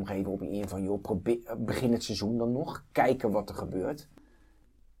ouders en de omgeving op je in van, joh, begin het seizoen dan nog. Kijken wat er gebeurt.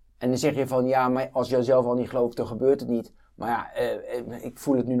 En dan zeg je van, ja, maar als je zelf al niet gelooft, dan gebeurt het niet. Maar ja, ik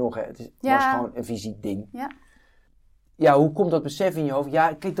voel het nu nog, hè. Het was gewoon een fysiek ding. Ja. Ja, hoe komt dat besef in je hoofd?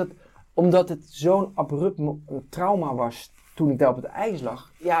 Ja, kijk, omdat het zo'n abrupt trauma was toen ik daar op het ijs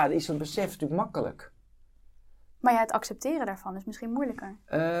lag. Ja, dan is dat besef natuurlijk makkelijk. Maar het accepteren daarvan is misschien moeilijker.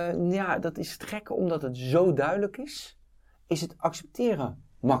 Ja, dat is het gekke. Omdat het zo duidelijk is het accepteren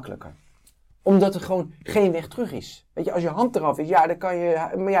makkelijker. Omdat er gewoon geen weg terug is. Weet je, als je hand eraf is, dan kan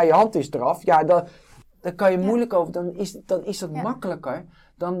je... Maar ja, je hand is eraf. Ja, daar kan je moeilijk over. Dan is dat makkelijker.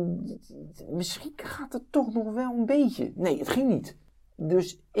 Dan... Misschien gaat het toch nog wel een beetje. Nee, het ging niet.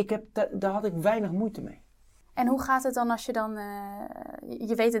 Dus daar had ik weinig moeite mee. En hoe gaat het dan als je dan...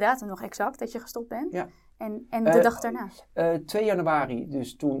 je weet de datum nog exact dat je gestopt bent. Ja. En de dag daarna? 2 januari,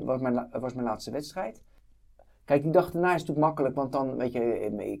 dus toen was mijn laatste wedstrijd. Kijk, die dag daarna is natuurlijk makkelijk, want dan, weet je,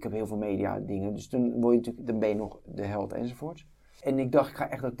 ik heb heel veel media dingen, dus dan ben je nog de held enzovoort. En ik dacht, ik ga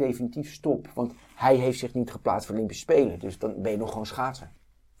echt ook definitief stoppen, want hij heeft zich niet geplaatst voor Olympische Spelen, dus dan ben je nog gewoon schaatser.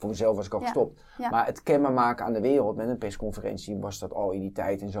 Voor mezelf was ik al gestopt. Ja. Maar het kenbaar maken aan de wereld met een persconferentie was dat al in die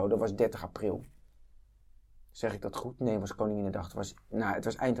tijd en zo, dat was 30 april. Zeg ik dat goed? Nee, het was Koninginnedag. Het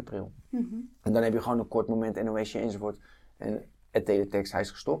was eind april. Mm-hmm. En dan heb je gewoon een kort moment, NOS'je enzovoort. En het teletext, hij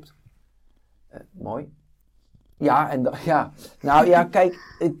is gestopt. Mooi. Ja, en nou ja,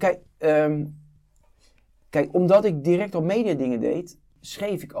 kijk, Kijk, omdat ik direct al media dingen deed,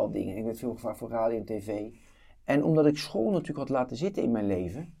 schreef ik al dingen. Ik werd veel gevraagd voor radio en tv. En omdat ik school natuurlijk had laten zitten in mijn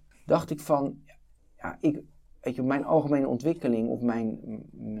leven, dacht ik van, mijn algemene ontwikkeling of mijn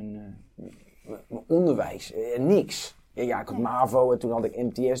onderwijs, niks. Ja, ik had MAVO en toen had ik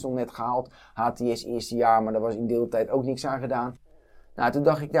MTS nog net gehaald. HTS eerste jaar, maar daar was in deeltijd ook niks aan gedaan. Nou, toen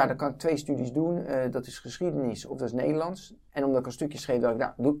dacht ik, dan kan ik 2 studies doen. Dat is geschiedenis of dat is Nederlands. En omdat ik een stukje schreef, dacht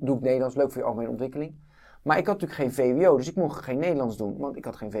ik, doe ik Nederlands, leuk voor je algemene ontwikkeling. Maar ik had natuurlijk geen VWO, dus ik mocht geen Nederlands doen, want ik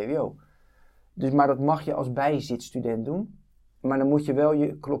had geen VWO. Dus, maar dat mag je als bijzitstudent doen. Maar dan moet je wel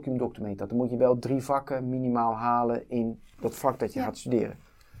je colloquium doctor heet dat. Dan moet je wel 3 vakken minimaal halen in dat vak dat je gaat studeren.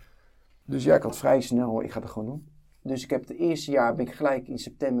 Dus ja, ik had vrij snel, ik ga het gewoon doen. Dus ik heb het eerste jaar, ben ik gelijk in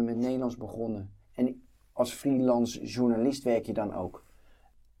september met Nederlands begonnen. En als freelance journalist werk je dan ook.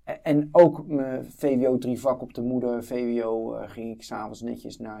 En ook mijn VWO 3 vak op de moeder. VWO ging ik s'avonds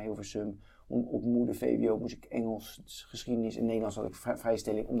netjes naar Hilversum. Op moeder VWO moest ik Engels, geschiedenis en Nederlands had ik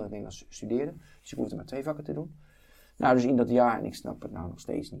vrijstelling omdat ik Nederlands studeerde. Dus ik hoefde maar 2 vakken te doen. Nou, dus in dat jaar, en ik snap het nou nog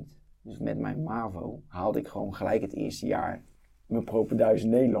steeds niet. Dus met mijn MAVO haalde ik gewoon gelijk het eerste jaar mijn propenduis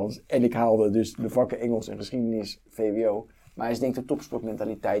Nederlands. En ik haalde dus de vakken Engels en geschiedenis VWO. Maar het is denk ik de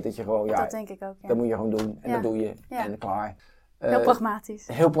topsportmentaliteit dat je gewoon, dat denk ik ook, dat moet je gewoon doen. En dat doe je en klaar. Heel pragmatisch.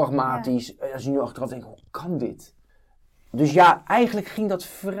 Heel pragmatisch. Ja. Als je nu achteraf denkt, hoe kan dit? Dus ja, eigenlijk ging dat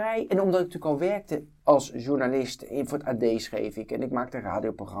vrij. En omdat ik natuurlijk al werkte als journalist, voor het AD schreef ik. En ik maakte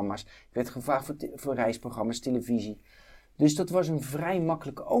radioprogramma's. Ik werd gevraagd voor reisprogramma's, televisie. Dus dat was een vrij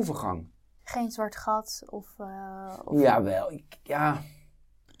makkelijke overgang. Geen zwart gat of... Jawel,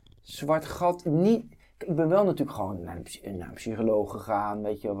 zwart gat niet. Ik ben wel natuurlijk gewoon naar een psycholoog gegaan,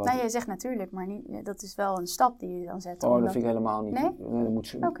 weet je wat. Nee, je zegt natuurlijk, maar niet, dat is wel een stap die je dan zet. Oh, dat vind ik helemaal niet. Nee?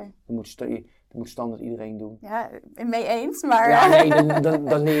 Dat moet standaard iedereen doen. Ja, mee eens, maar... Ja, nee,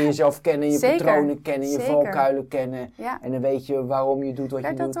 dan leer je jezelf kennen, je patronen kennen, je valkuilen kennen. Ja. En dan weet je waarom je doet wat je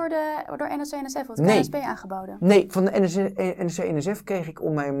doet. Werd dat door NRC-NSF of het KNSB aangeboden? Nee, van de NRC-NSF kreeg ik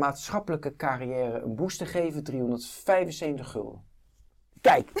om mijn maatschappelijke carrière een boost te geven, 375 gulden.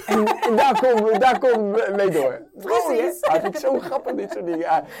 Kijk, en daar komen we mee door. Precies. Dat vind ik zo grappig, dit soort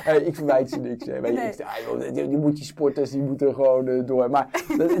dingen. Ik verwijt ze niks. Die moet die sporters, die moeten gewoon door. Maar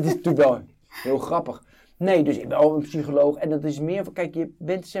het is natuurlijk wel heel grappig. Nee, dus ik ben al een psycholoog. En dat is meer, kijk, je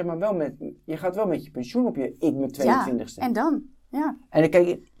bent zeg maar wel je gaat wel met je pensioen op mijn 22e. Ja, en dan? Ja. En dan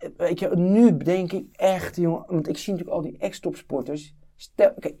kijk, weet je, nu denk ik echt, jongen, want ik zie natuurlijk al die ex-topsporters.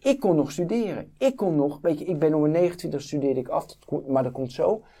 Kijk, ik kon nog studeren. Ik ben om mijn 29e studeerde ik af, maar dat komt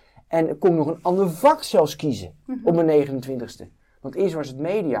zo. En ik kon nog een ander vak zelfs kiezen op mijn 29e. Want eerst was het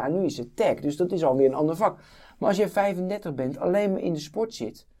media en nu is het tech, dus dat is alweer een ander vak. Maar als je 35 bent, alleen maar in de sport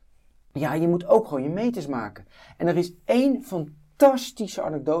zit, ja, je moet ook gewoon je meters maken. En er is 1 fantastische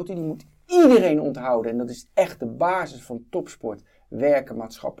anekdote, die moet iedereen onthouden. En dat is echt de basis van topsport, werken,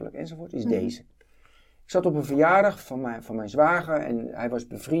 maatschappelijk enzovoort, is deze. Ik zat op een verjaardag van mijn zwager en hij was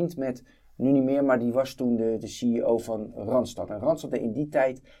bevriend met, nu niet meer, maar die was toen de CEO van Randstad. En Randstad, in die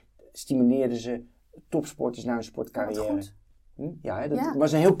tijd stimuleerden ze topsporters naar een sportcarrière. Wat goed. Ja, dat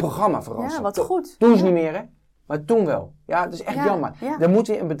was een heel programma voor Randstad. Ja, wat goed. Toen is niet meer, hè? Maar toen wel. Ja, dat is echt jammer. Ja. Er moet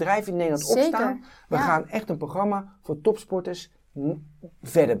weer een bedrijf in Nederland opstaan. We gaan echt een programma voor topsporters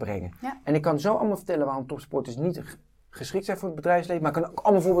verder brengen. Ja. En ik kan zo allemaal vertellen waarom topsporters niet geschikt zijn voor het bedrijfsleven, maar ik kan ook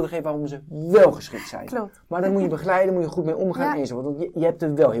allemaal voorbeelden geven waarom ze wel geschikt zijn. Klopt. Maar dan moet je begeleiden, moet je goed mee omgaan enzovoort. Want je hebt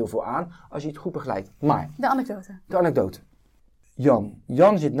er wel heel veel aan als je het goed begeleidt. Maar De anekdote.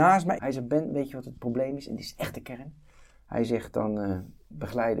 Jan zit naast mij. Hij zegt, Ben, weet je wat het probleem is? En dit is echt de kern. Hij zegt, dan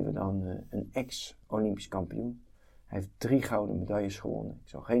begeleiden we dan een ex-Olympisch kampioen. Hij heeft 3 gouden medailles gewonnen. Ik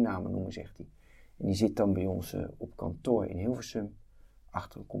zal geen namen noemen, zegt hij. En die zit dan bij ons op kantoor in Hilversum,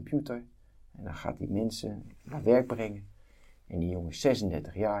 achter een computer. En dan gaat die mensen naar werk brengen. En die jongen is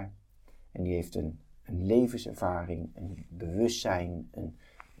 36 jaar. En die heeft een levenservaring, een bewustzijn,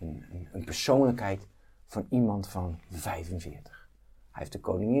 een persoonlijkheid van iemand van 45. Hij heeft de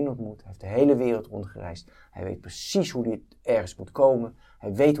koningin ontmoet. Hij heeft de hele wereld rondgereisd. Hij weet precies hoe hij ergens moet komen.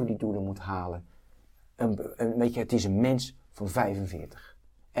 Hij weet hoe hij doelen moet halen. Weet je, het is een mens van 45.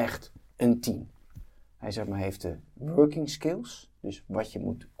 Echt een 10. Hij zegt maar, heeft de working skills, dus wat je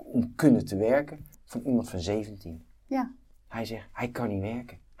moet om kunnen te werken, van iemand van 17. Ja. Hij zegt, hij kan niet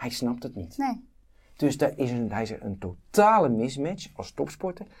werken. Hij snapt het niet. Nee. Dus daar is hij zegt, een totale mismatch als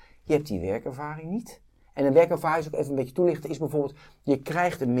topsporter. Je hebt die werkervaring niet. En een werkervaring, ook even een beetje toelichten, is bijvoorbeeld, je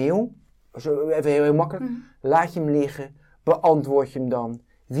krijgt een mail, zo even heel makkelijk, laat je hem liggen, beantwoord je hem dan,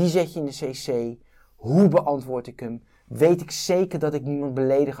 wie zet je in de cc, hoe beantwoord ik hem, weet ik zeker dat ik niemand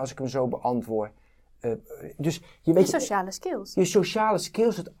beledig als ik hem zo beantwoord. Dus je sociale skills. Je sociale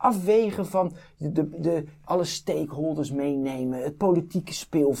skills, het afwegen van alle stakeholders meenemen, het politieke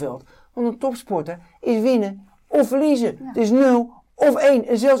speelveld. Want een topsporter is winnen of verliezen. Ja. Het is 0 of 1.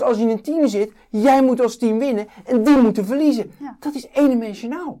 En zelfs als je in een team zit, jij moet als team winnen en die moeten verliezen. Ja. Dat is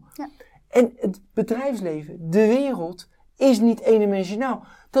eendimensionaal. Ja. En het bedrijfsleven, de wereld, is niet eendimensionaal.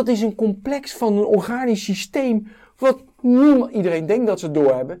 Dat is een complex van een organisch systeem, wat iedereen denkt dat ze het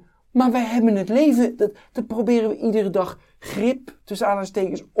doorhebben. Maar wij hebben het leven, dat proberen we iedere dag grip, tussen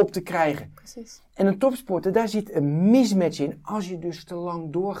aanhalingstekens, op te krijgen. Precies. En een topsporter, daar zit een mismatch in als je dus te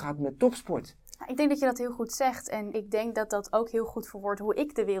lang doorgaat met topsport. Ik denk dat je dat heel goed zegt. En ik denk dat dat ook heel goed verwoordt hoe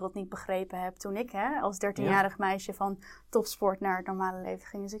ik de wereld niet begrepen heb toen ik als 13-jarig meisje van topsport naar het normale leven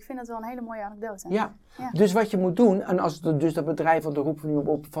ging. Dus ik vind dat wel een hele mooie anekdote. Ja. Dus wat je moet doen, en als het dus dat bedrijf van de roep nu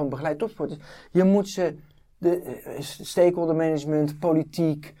op van begeleid topsporters, je moet ze de stakeholder management,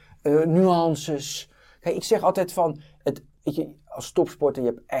 politiek, nuances. Kijk, ik zeg altijd van, als topsporter, je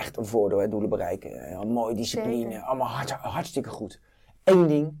hebt echt een voordeel, doelen bereiken, een mooie discipline, zeker. Allemaal hartstikke goed. Eén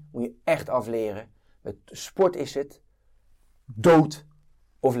ding moet je echt afleren. Met sport is het dood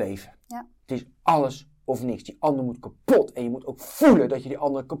of leven. Ja. Het is alles of niks. Die ander moet kapot. En je moet ook voelen dat je die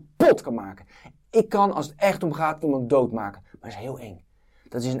ander kapot kan maken. Ik kan, als het echt om gaat, iemand doodmaken. Maar dat is heel eng.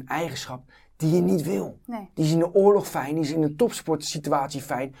 Dat is een eigenschap die je niet wil. Nee. Die is in de oorlog fijn, die is in een topsportsituatie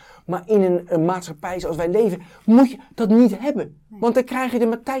fijn. Maar in een maatschappij zoals wij leven, moet je dat niet hebben. Nee. Want dan krijg je de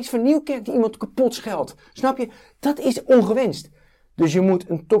Matthijs van Nieuwkerk die iemand kapot scheldt. Snap je? Dat is ongewenst. Dus je moet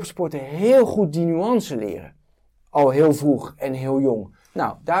een topsporter heel goed die nuance leren. Al heel vroeg en heel jong.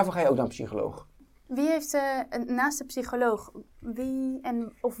 Nou, daarvoor ga je ook naar een psycholoog. Wie heeft, naast de psycholoog,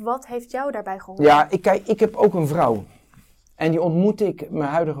 of wat heeft jou daarbij geholpen? Ja, ik heb ook een vrouw. En die ontmoette ik, mijn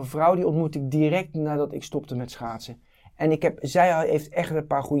huidige vrouw, die ontmoette ik direct nadat ik stopte met schaatsen. En zij heeft echt een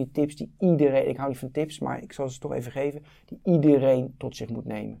paar goede tips die iedereen, ik hou niet van tips, maar ik zal ze toch even geven, die iedereen tot zich moet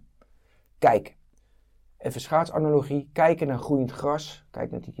nemen. Kijk, even schaatsanalogie, kijken naar groeiend gras,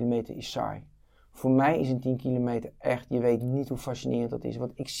 kijk naar 10 kilometer is saai. Voor mij is een 10 kilometer echt, je weet niet hoe fascinerend dat is.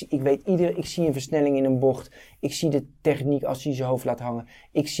 Want ik zie een versnelling in een bocht. Ik zie de techniek als hij zijn hoofd laat hangen.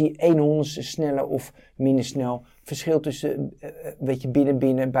 Ik zie 1/100ste sneller of minder snel. Verschil tussen,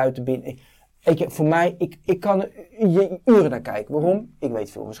 binnen, buiten. Voor mij, ik kan er uren naar kijken. Waarom? Ik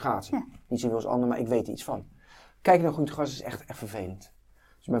weet veel van schaatsen. Ja. Niet zoveel als anderen, maar ik weet er iets van. Kijken naar groeiend gras is echt vervelend.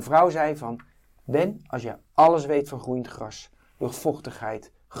 Dus mijn vrouw zei van, Ben, als je alles weet van groeiend gras,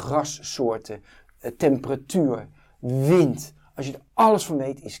 luchtvochtigheid, grassoorten, temperatuur, wind. Als je er alles van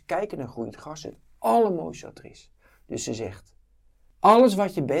weet, is kijken naar groeiend gras het allermooiste wat er is. Dus ze zegt, alles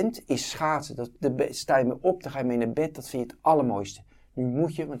wat je bent is schaatsen. Sta je mee op, dan ga je mee naar bed, dat vind je het allermooiste. Nu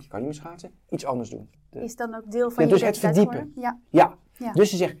moet je, want je kan niet meer schaatsen, iets anders doen. Is dan ook deel van je dus het verdiepen. Ja. Dus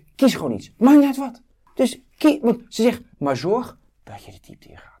ze zegt, kies gewoon iets. Maakt niet uit wat. Dus want ze zegt, maar zorg dat je de diepte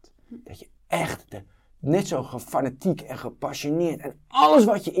in gaat. Dat je echt net zo fanatiek en gepassioneerd en alles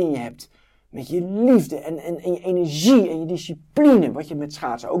wat je in je hebt, met je liefde en je energie en je discipline, wat je met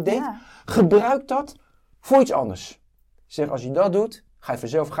schaatsen ook deed, gebruik dat voor iets anders. Zeg, als je dat doet, ga je het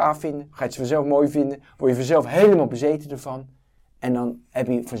vanzelf gaaf vinden, ga je het vanzelf mooi vinden, word je vanzelf helemaal bezeten ervan en dan heb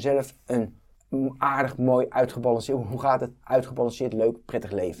je vanzelf een aardig, mooi, uitgebalanceerd, hoe gaat het? Uitgebalanceerd, leuk,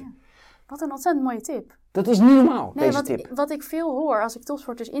 prettig leven. Ja. Wat een ontzettend mooie tip. Dat is niet normaal, deze tip. Wat ik veel hoor als ik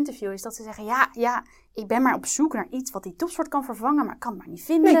topsporters interview, is dat ze zeggen, ja, ik ben maar op zoek naar iets wat die topsport kan vervangen, maar ik kan het maar niet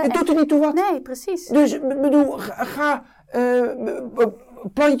vinden. Nee, het doet er niet toe wat. Nee, precies. Dus, ga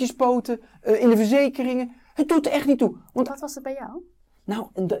plantjes poten in de verzekeringen. Het doet er echt niet toe. Want, wat was het bij jou? Nou,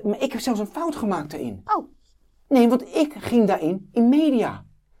 maar ik heb zelfs een fout gemaakt daarin. Oh. Nee, want ik ging daarin in media.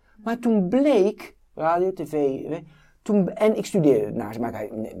 Maar toen bleek, radio, tv, en ik studeerde naast, maar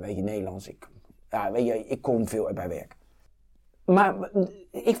weet je, Nederlands, ik kom veel bij werk. Maar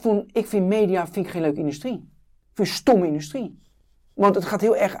ik vind media geen leuke industrie. Ik vind een stomme industrie. Want het gaat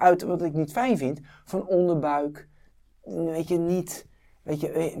heel erg uit, wat ik niet fijn vind, van onderbuik. Weet je, niet... Weet je,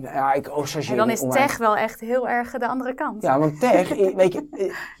 en dan is tech wel echt heel erg de andere kant. Ja, want tech, weet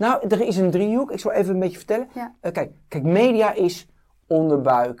je... Nou, er is een driehoek, ik zal even een beetje vertellen. Ja. Kijk, media is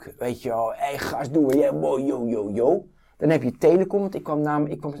onderbuik, weet je wel. Gast, doen we, yo. Dan heb je telecom, want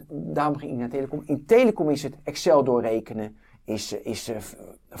daarom ging ik naar telecom. In telecom is het Excel doorrekenen, is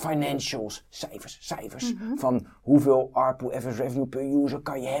financials, cijfers. Mm-hmm. Van hoeveel ARPU, average revenue per user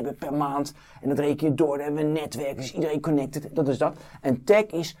kan je hebben per maand. En dat reken je door, dan hebben we een netwerk, dus iedereen connected, dat is dat. En tech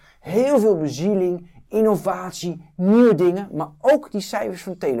is heel veel bezieling, innovatie, nieuwe dingen, maar ook die cijfers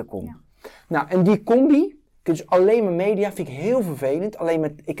van telecom. Ja. Nou, en die combi, dus alleen maar media, vind ik heel vervelend.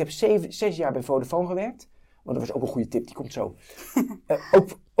 Ik heb 6 jaar bij Vodafone gewerkt. Want dat was ook een goede tip, die komt zo.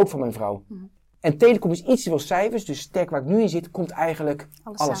 Ook van mijn vrouw. En telecom is iets te veel cijfers, dus tech waar ik nu in zit, komt eigenlijk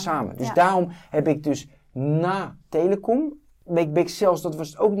alles samen. Dus daarom heb ik dus na telecom, ben ik zelfs, dat was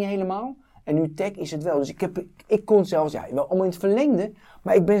het ook niet helemaal. En nu tech is het wel. Dus ik kon zelfs, wel allemaal in het verlengde,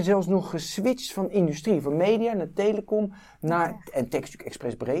 maar ik ben zelfs nog geswitcht van industrie, van media naar telecom, en tech is natuurlijk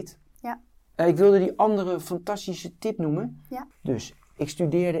expres breed. Ja. Ik wilde die andere fantastische tip noemen. Ja. Dus ik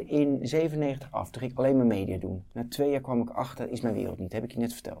studeerde in 97 af, toen ging ik alleen maar media doen. Na 2 jaar kwam ik achter, is mijn wereld niet, heb ik je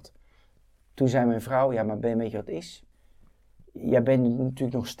net verteld. Toen zei mijn vrouw, ja maar weet je wat het is? Jij bent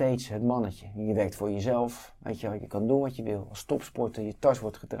natuurlijk nog steeds het mannetje. Je werkt voor jezelf, weet je kan doen wat je wil. Als topsporter, je tas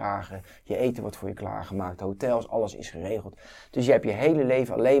wordt gedragen, je eten wordt voor je klaargemaakt, hotels, alles is geregeld. Dus je hebt je hele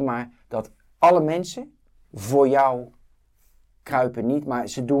leven alleen maar dat alle mensen voor jou kruipen niet, maar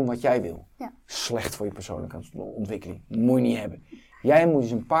ze doen wat jij wil. Ja. Slecht voor je persoonlijke ontwikkeling, moet je niet hebben. Jij moet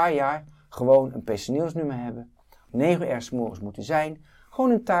dus een paar jaar gewoon een personeelsnummer hebben, 9 uur 's morgens moeten zijn,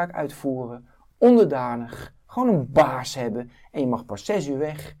 gewoon een taak uitvoeren, onderdanig, gewoon een baas hebben en je mag pas 6 uur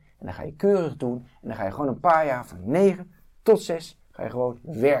weg en dan ga je keurig doen en dan ga je gewoon een paar jaar van 9 tot 6 ga je gewoon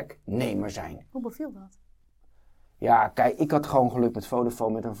werknemer zijn. Hoe beviel dat? Ja, kijk, ik had gewoon geluk met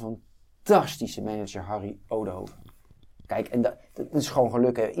Vodafone met een fantastische manager, Harry Odehoven. Kijk, en dat is gewoon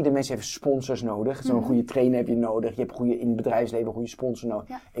geluk. Hè. Ieder mens heeft sponsors nodig. Zo'n goede trainer heb je nodig. Je hebt in het bedrijfsleven een goede sponsor nodig.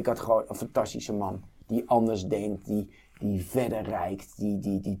 Ja. Ik had gewoon een fantastische man die anders denkt, die verder reikt,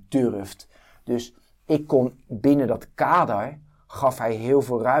 die durft. Dus ik kon binnen dat kader, gaf hij heel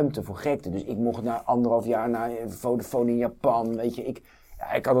veel ruimte voor gekte. Dus ik mocht na 1,5 jaar naar Vodafone in Japan, weet je.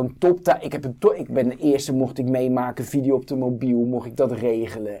 Ik had een toptijd. Ik ben de eerste, mocht ik meemaken, video op de mobiel, mocht ik dat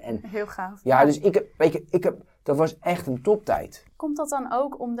regelen. En, heel gaaf. Ja, dus dat was echt een toptijd. Komt dat dan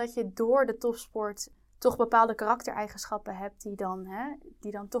ook omdat je door de topsport toch bepaalde karaktereigenschappen hebt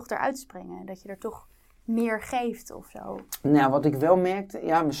die dan toch eruit springen? Dat je er toch meer geeft of zo? Nou, wat ik wel merkte,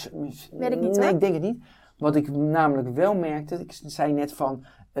 weet ik niet hoor. Nee, ik denk het niet. Wat ik namelijk wel merkte, ik zei net van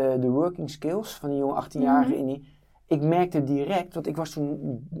de working skills van die jonge 18-jarige in die. Ik merkte direct, want ik was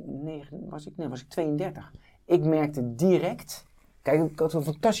toen, was ik 32. Ik merkte direct, kijk, ik had een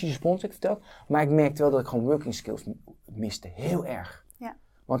fantastische sponsor, ik verteld, maar ik merkte wel dat ik gewoon working skills miste, heel erg. Ja.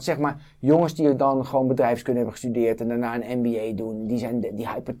 Want zeg maar, jongens die dan gewoon bedrijfskunde hebben gestudeerd en daarna een MBA doen, die zijn die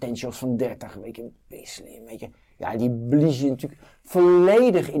high potentials van 30, weet je, weet je. Ja, die blazen je natuurlijk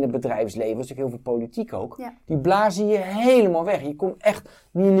volledig in het bedrijfsleven, dat is natuurlijk heel veel politiek ook. Ja. Die blazen je helemaal weg. Je komt echt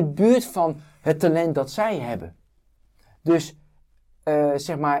niet in de buurt van het talent dat zij hebben. Dus,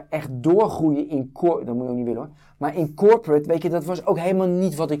 zeg maar, echt doorgroeien in corporate, dat moet je ook niet willen hoor. Maar in corporate, weet je, dat was ook helemaal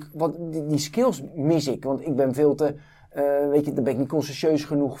niet die skills mis ik. Want ik ben veel te, weet je, daar ben ik niet consciëntieus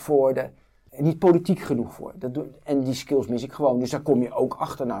genoeg voor, niet politiek genoeg voor. En die skills mis ik gewoon, dus daar kom je ook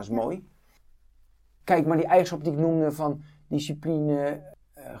achter, nou is mooi. Kijk, maar die eigenschappen die ik noemde van discipline,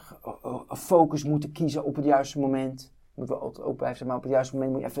 focus moeten kiezen op het juiste moment. Moet wel altijd ook blijven zijn, maar op het juiste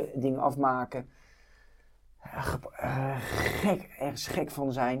moment moet je even dingen afmaken. Ergens gek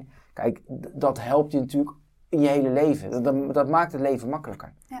van zijn. Kijk, dat helpt je natuurlijk in je hele leven. Dat maakt het leven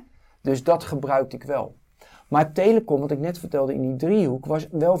makkelijker. Ja. Dus dat gebruikte ik wel. Maar telecom, wat ik net vertelde in die driehoek, was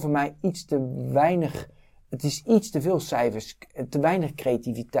wel voor mij iets te weinig. Het is iets te veel cijfers, te weinig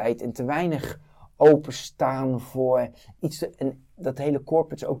creativiteit en te weinig openstaan voor iets en dat hele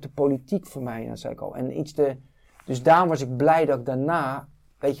corporate is ook de politiek voor mij, dat zei ik al. En dus daarom was ik blij dat ik daarna,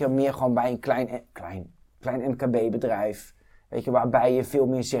 weet je, meer gewoon bij een klein MKB-bedrijf, weet je, waarbij je veel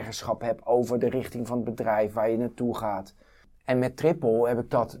meer zeggenschap hebt over de richting van het bedrijf waar je naartoe gaat. En met Triple heb ik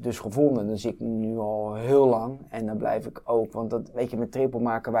dat dus gevonden. Dan zit ik nu al heel lang en dan blijf ik ook, want dat, weet je, met Triple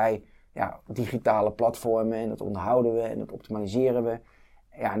maken wij digitale platformen en dat onderhouden we en dat optimaliseren we.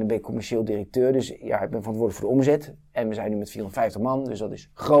 Ja, en dan ben ik commercieel directeur, dus ja, ik ben verantwoordelijk voor de omzet. En we zijn nu met 450 man, dus dat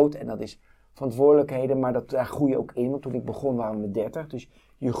is groot en dat is verantwoordelijkheden, maar daar groei je ook in. Want toen ik begon waren we met 30, dus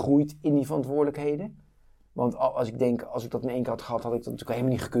je groeit in die verantwoordelijkheden. Want als ik dat in 1 keer had gehad, had ik dat natuurlijk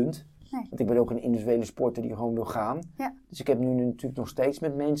helemaal niet gekund. Nee. Want ik ben ook een individuele sporter die gewoon wil gaan. Ja. Dus ik heb nu natuurlijk nog steeds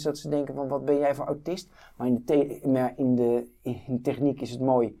met mensen dat ze denken van, wat ben jij voor autist? Maar in de techniek is het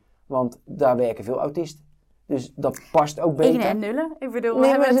mooi, want daar werken veel autisten. Dus dat past ook beter. 1 en 0. Ik bedoel,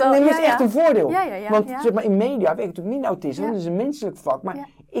 nee, maar het is echt een voordeel. Want zeg maar, in media werkt natuurlijk niet autisten. Dat is een menselijk vak. Maar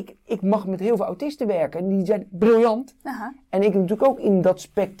ik mag met heel veel autisten werken. En die zijn briljant. Aha. En ik heb natuurlijk ook in dat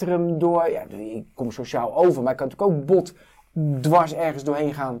spectrum door... Ja, ik kom sociaal over. Maar ik kan natuurlijk ook bot dwars ergens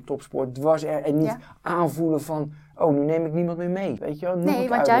doorheen gaan. Topsport, en niet aanvoelen van... Oh, nu neem ik niemand meer mee. Weet je wel? Nee,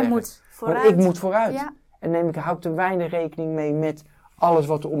 want jij moet vooruit. Want ik moet vooruit. Ja. En hou ik te weinig rekening mee met... alles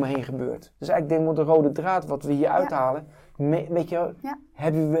wat er om me heen gebeurt. Dus eigenlijk denk ik, de rode draad wat we hier uithalen, weet je,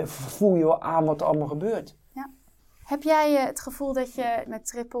 voel je wel aan wat er allemaal gebeurt. Ja. Heb jij het gevoel dat je met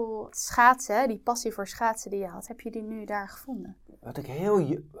triple schaatsen, die passie voor schaatsen die je had, heb je die nu daar gevonden? Wat ik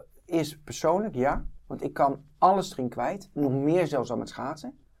is persoonlijk, ja. Want ik kan alles erin kwijt. Nog meer zelfs dan met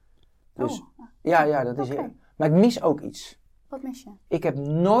schaatsen. Dus ja, dat is heel. Maar ik mis ook iets. Wat mis je? Ik heb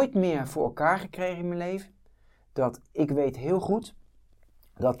nooit meer voor elkaar gekregen in mijn leven. Dat ik weet heel goed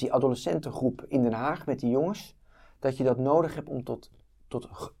dat die adolescentengroep in Den Haag met die jongens, dat je dat nodig hebt om tot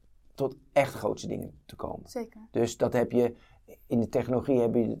echt grootste dingen te komen. Zeker. Dus dat heb je, in de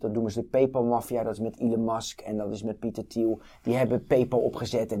technologie dat noemen ze de PayPal-mafia, dat is met Elon Musk en dat is met Pieter Thiel. Die hebben PayPal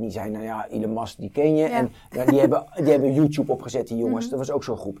opgezet en die zijn, nou ja, Elon Musk, die ken je. Ja. En die hebben YouTube opgezet, die jongens. Dat was ook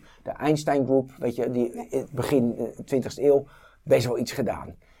zo'n groep. De Einstein Group, weet je, die begin 20e eeuw, best wel iets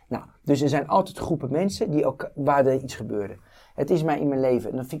gedaan. Nou, dus er zijn altijd groepen mensen waar er iets gebeurde. Het is mij in mijn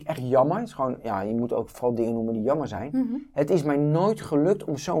leven, en dat vind ik echt jammer. Het is gewoon, ja, je moet ook vooral dingen noemen die jammer zijn. Het is mij nooit gelukt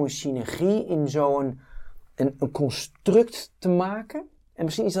om zo'n synergie in zo'n een construct te maken. En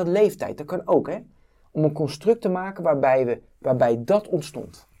misschien is dat leeftijd, dat kan ook, hè. Om een construct te maken waarbij dat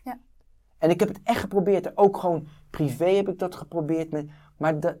ontstond. Ja. En ik heb het echt geprobeerd, ook gewoon privé heb ik dat geprobeerd.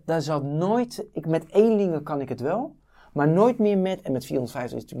 Maar daar zat nooit, met eenlingen kan ik het wel. Maar nooit meer en met 450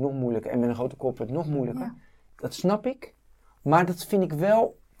 is het natuurlijk nog moeilijker. En met een grote corporate nog moeilijker. Ja. Dat snap ik. Maar dat vind ik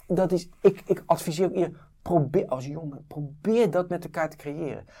wel, ik adviseer ook iedereen, probeer dat met elkaar te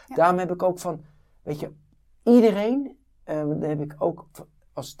creëren. Ja. Daarom heb ik ook van, weet je, iedereen, daar heb ik ook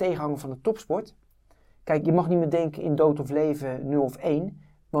als tegenhanger van de topsport. Kijk, je mag niet meer denken in dood of leven, 0 of 1.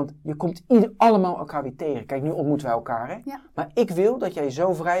 Want je komt allemaal elkaar weer tegen. Kijk, nu ontmoeten wij elkaar, hè. Ja. Maar ik wil dat jij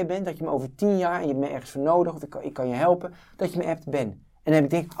zo vrij bent, dat je me over 10 jaar, en je hebt me ergens voor nodig, of ik kan je helpen, dat je me echt bent. En dan heb ik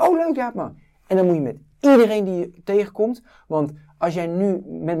denk, oh leuk, ja man. En dan moet je met iedereen die je tegenkomt, want als jij nu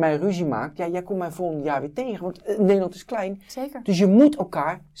met mij ruzie maakt, ja, jij komt mij volgend jaar weer tegen, want Nederland is klein. Zeker. Dus je moet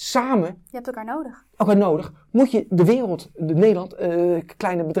elkaar samen... Je hebt elkaar nodig. Moet je de wereld, Nederland,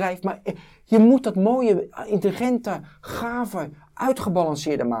 kleine bedrijf, maar je moet dat mooie, intelligente, gave,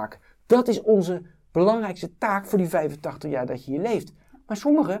 uitgebalanceerder maken. Dat is onze belangrijkste taak voor die 85 jaar dat je hier leeft. Maar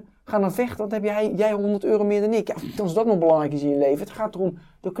sommigen gaan dan vechten, want dan heb jij 100 euro meer dan ik. Ja, als dat nog belangrijk is in je leven. Het gaat erom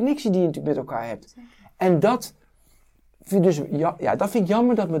de connectie die je natuurlijk met elkaar hebt. Zeker. En dat vind ik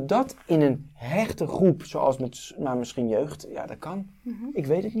jammer dat me dat in een hechte groep, zoals misschien jeugd, ja, dat kan. Ik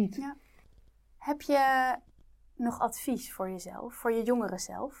weet het niet. Ja. Heb je nog advies voor jezelf, voor je jongeren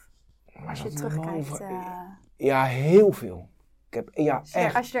zelf? Als je terugkijkt. Ja, heel veel.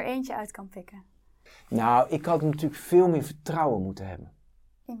 Echt. Als je er eentje uit kan pikken. Nou, ik had natuurlijk veel meer vertrouwen moeten hebben.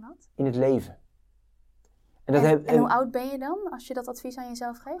 In wat? In het leven. En hoe oud ben je dan, als je dat advies aan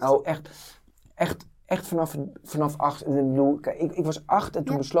jezelf geeft? Oh, echt vanaf 8. Ik was 8 en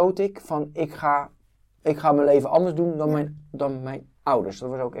toen besloot ik van, ik ga mijn leven anders doen dan mijn ouders. Dat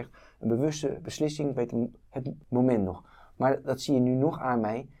was ook echt een bewuste beslissing. Ik weet het moment nog. Maar dat zie je nu nog aan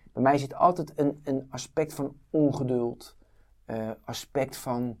mij. Bij mij zit altijd een aspect van ongeduld. Aspect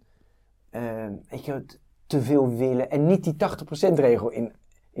van te veel willen. En niet die 80% regel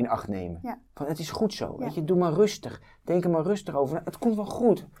in acht nemen. Ja. Van, het is goed zo. Ja. Weet je, doe maar rustig. Denk er maar rustig over. Nou, het komt wel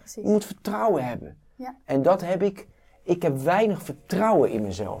goed. Precies. Je moet vertrouwen hebben. Ja. En dat heb ik. Ik heb weinig vertrouwen in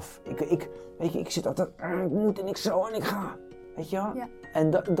mezelf. Ik zit altijd, ik moet en ik zo en ik ga. Weet je wel? Ja.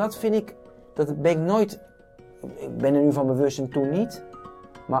 En dat vind ik, dat ben ik nooit, ik ben er nu van bewust en toen niet.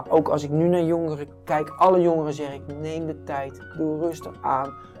 Maar ook als ik nu naar jongeren kijk, alle jongeren zeg ik, neem de tijd, doe rustig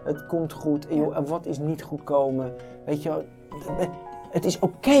aan. Het komt goed. En, joh, en wat is niet goed komen? Weet je wel? Het is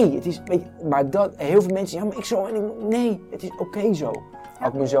oké. Maar heel veel mensen zeggen, nee, het is oké zo.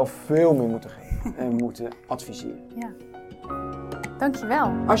 Had ik mezelf veel meer moeten geven en moeten adviseren. Ja.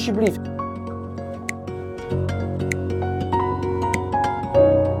 Dankjewel. Alsjeblieft.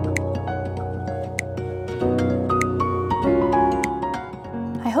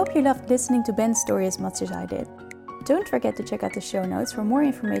 I hope you loved listening to Ben's story as much as I did. Don't forget to check out the show notes for more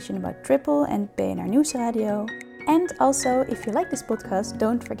information about Triple and BNR Nieuwsradio. And also, if you like this podcast,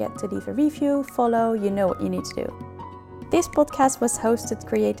 don't forget to leave a review, follow, you know what you need to do. This podcast was hosted,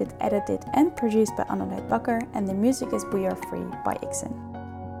 created, edited and produced by Annelied Bakker, and the music is We Are Free by Ixen.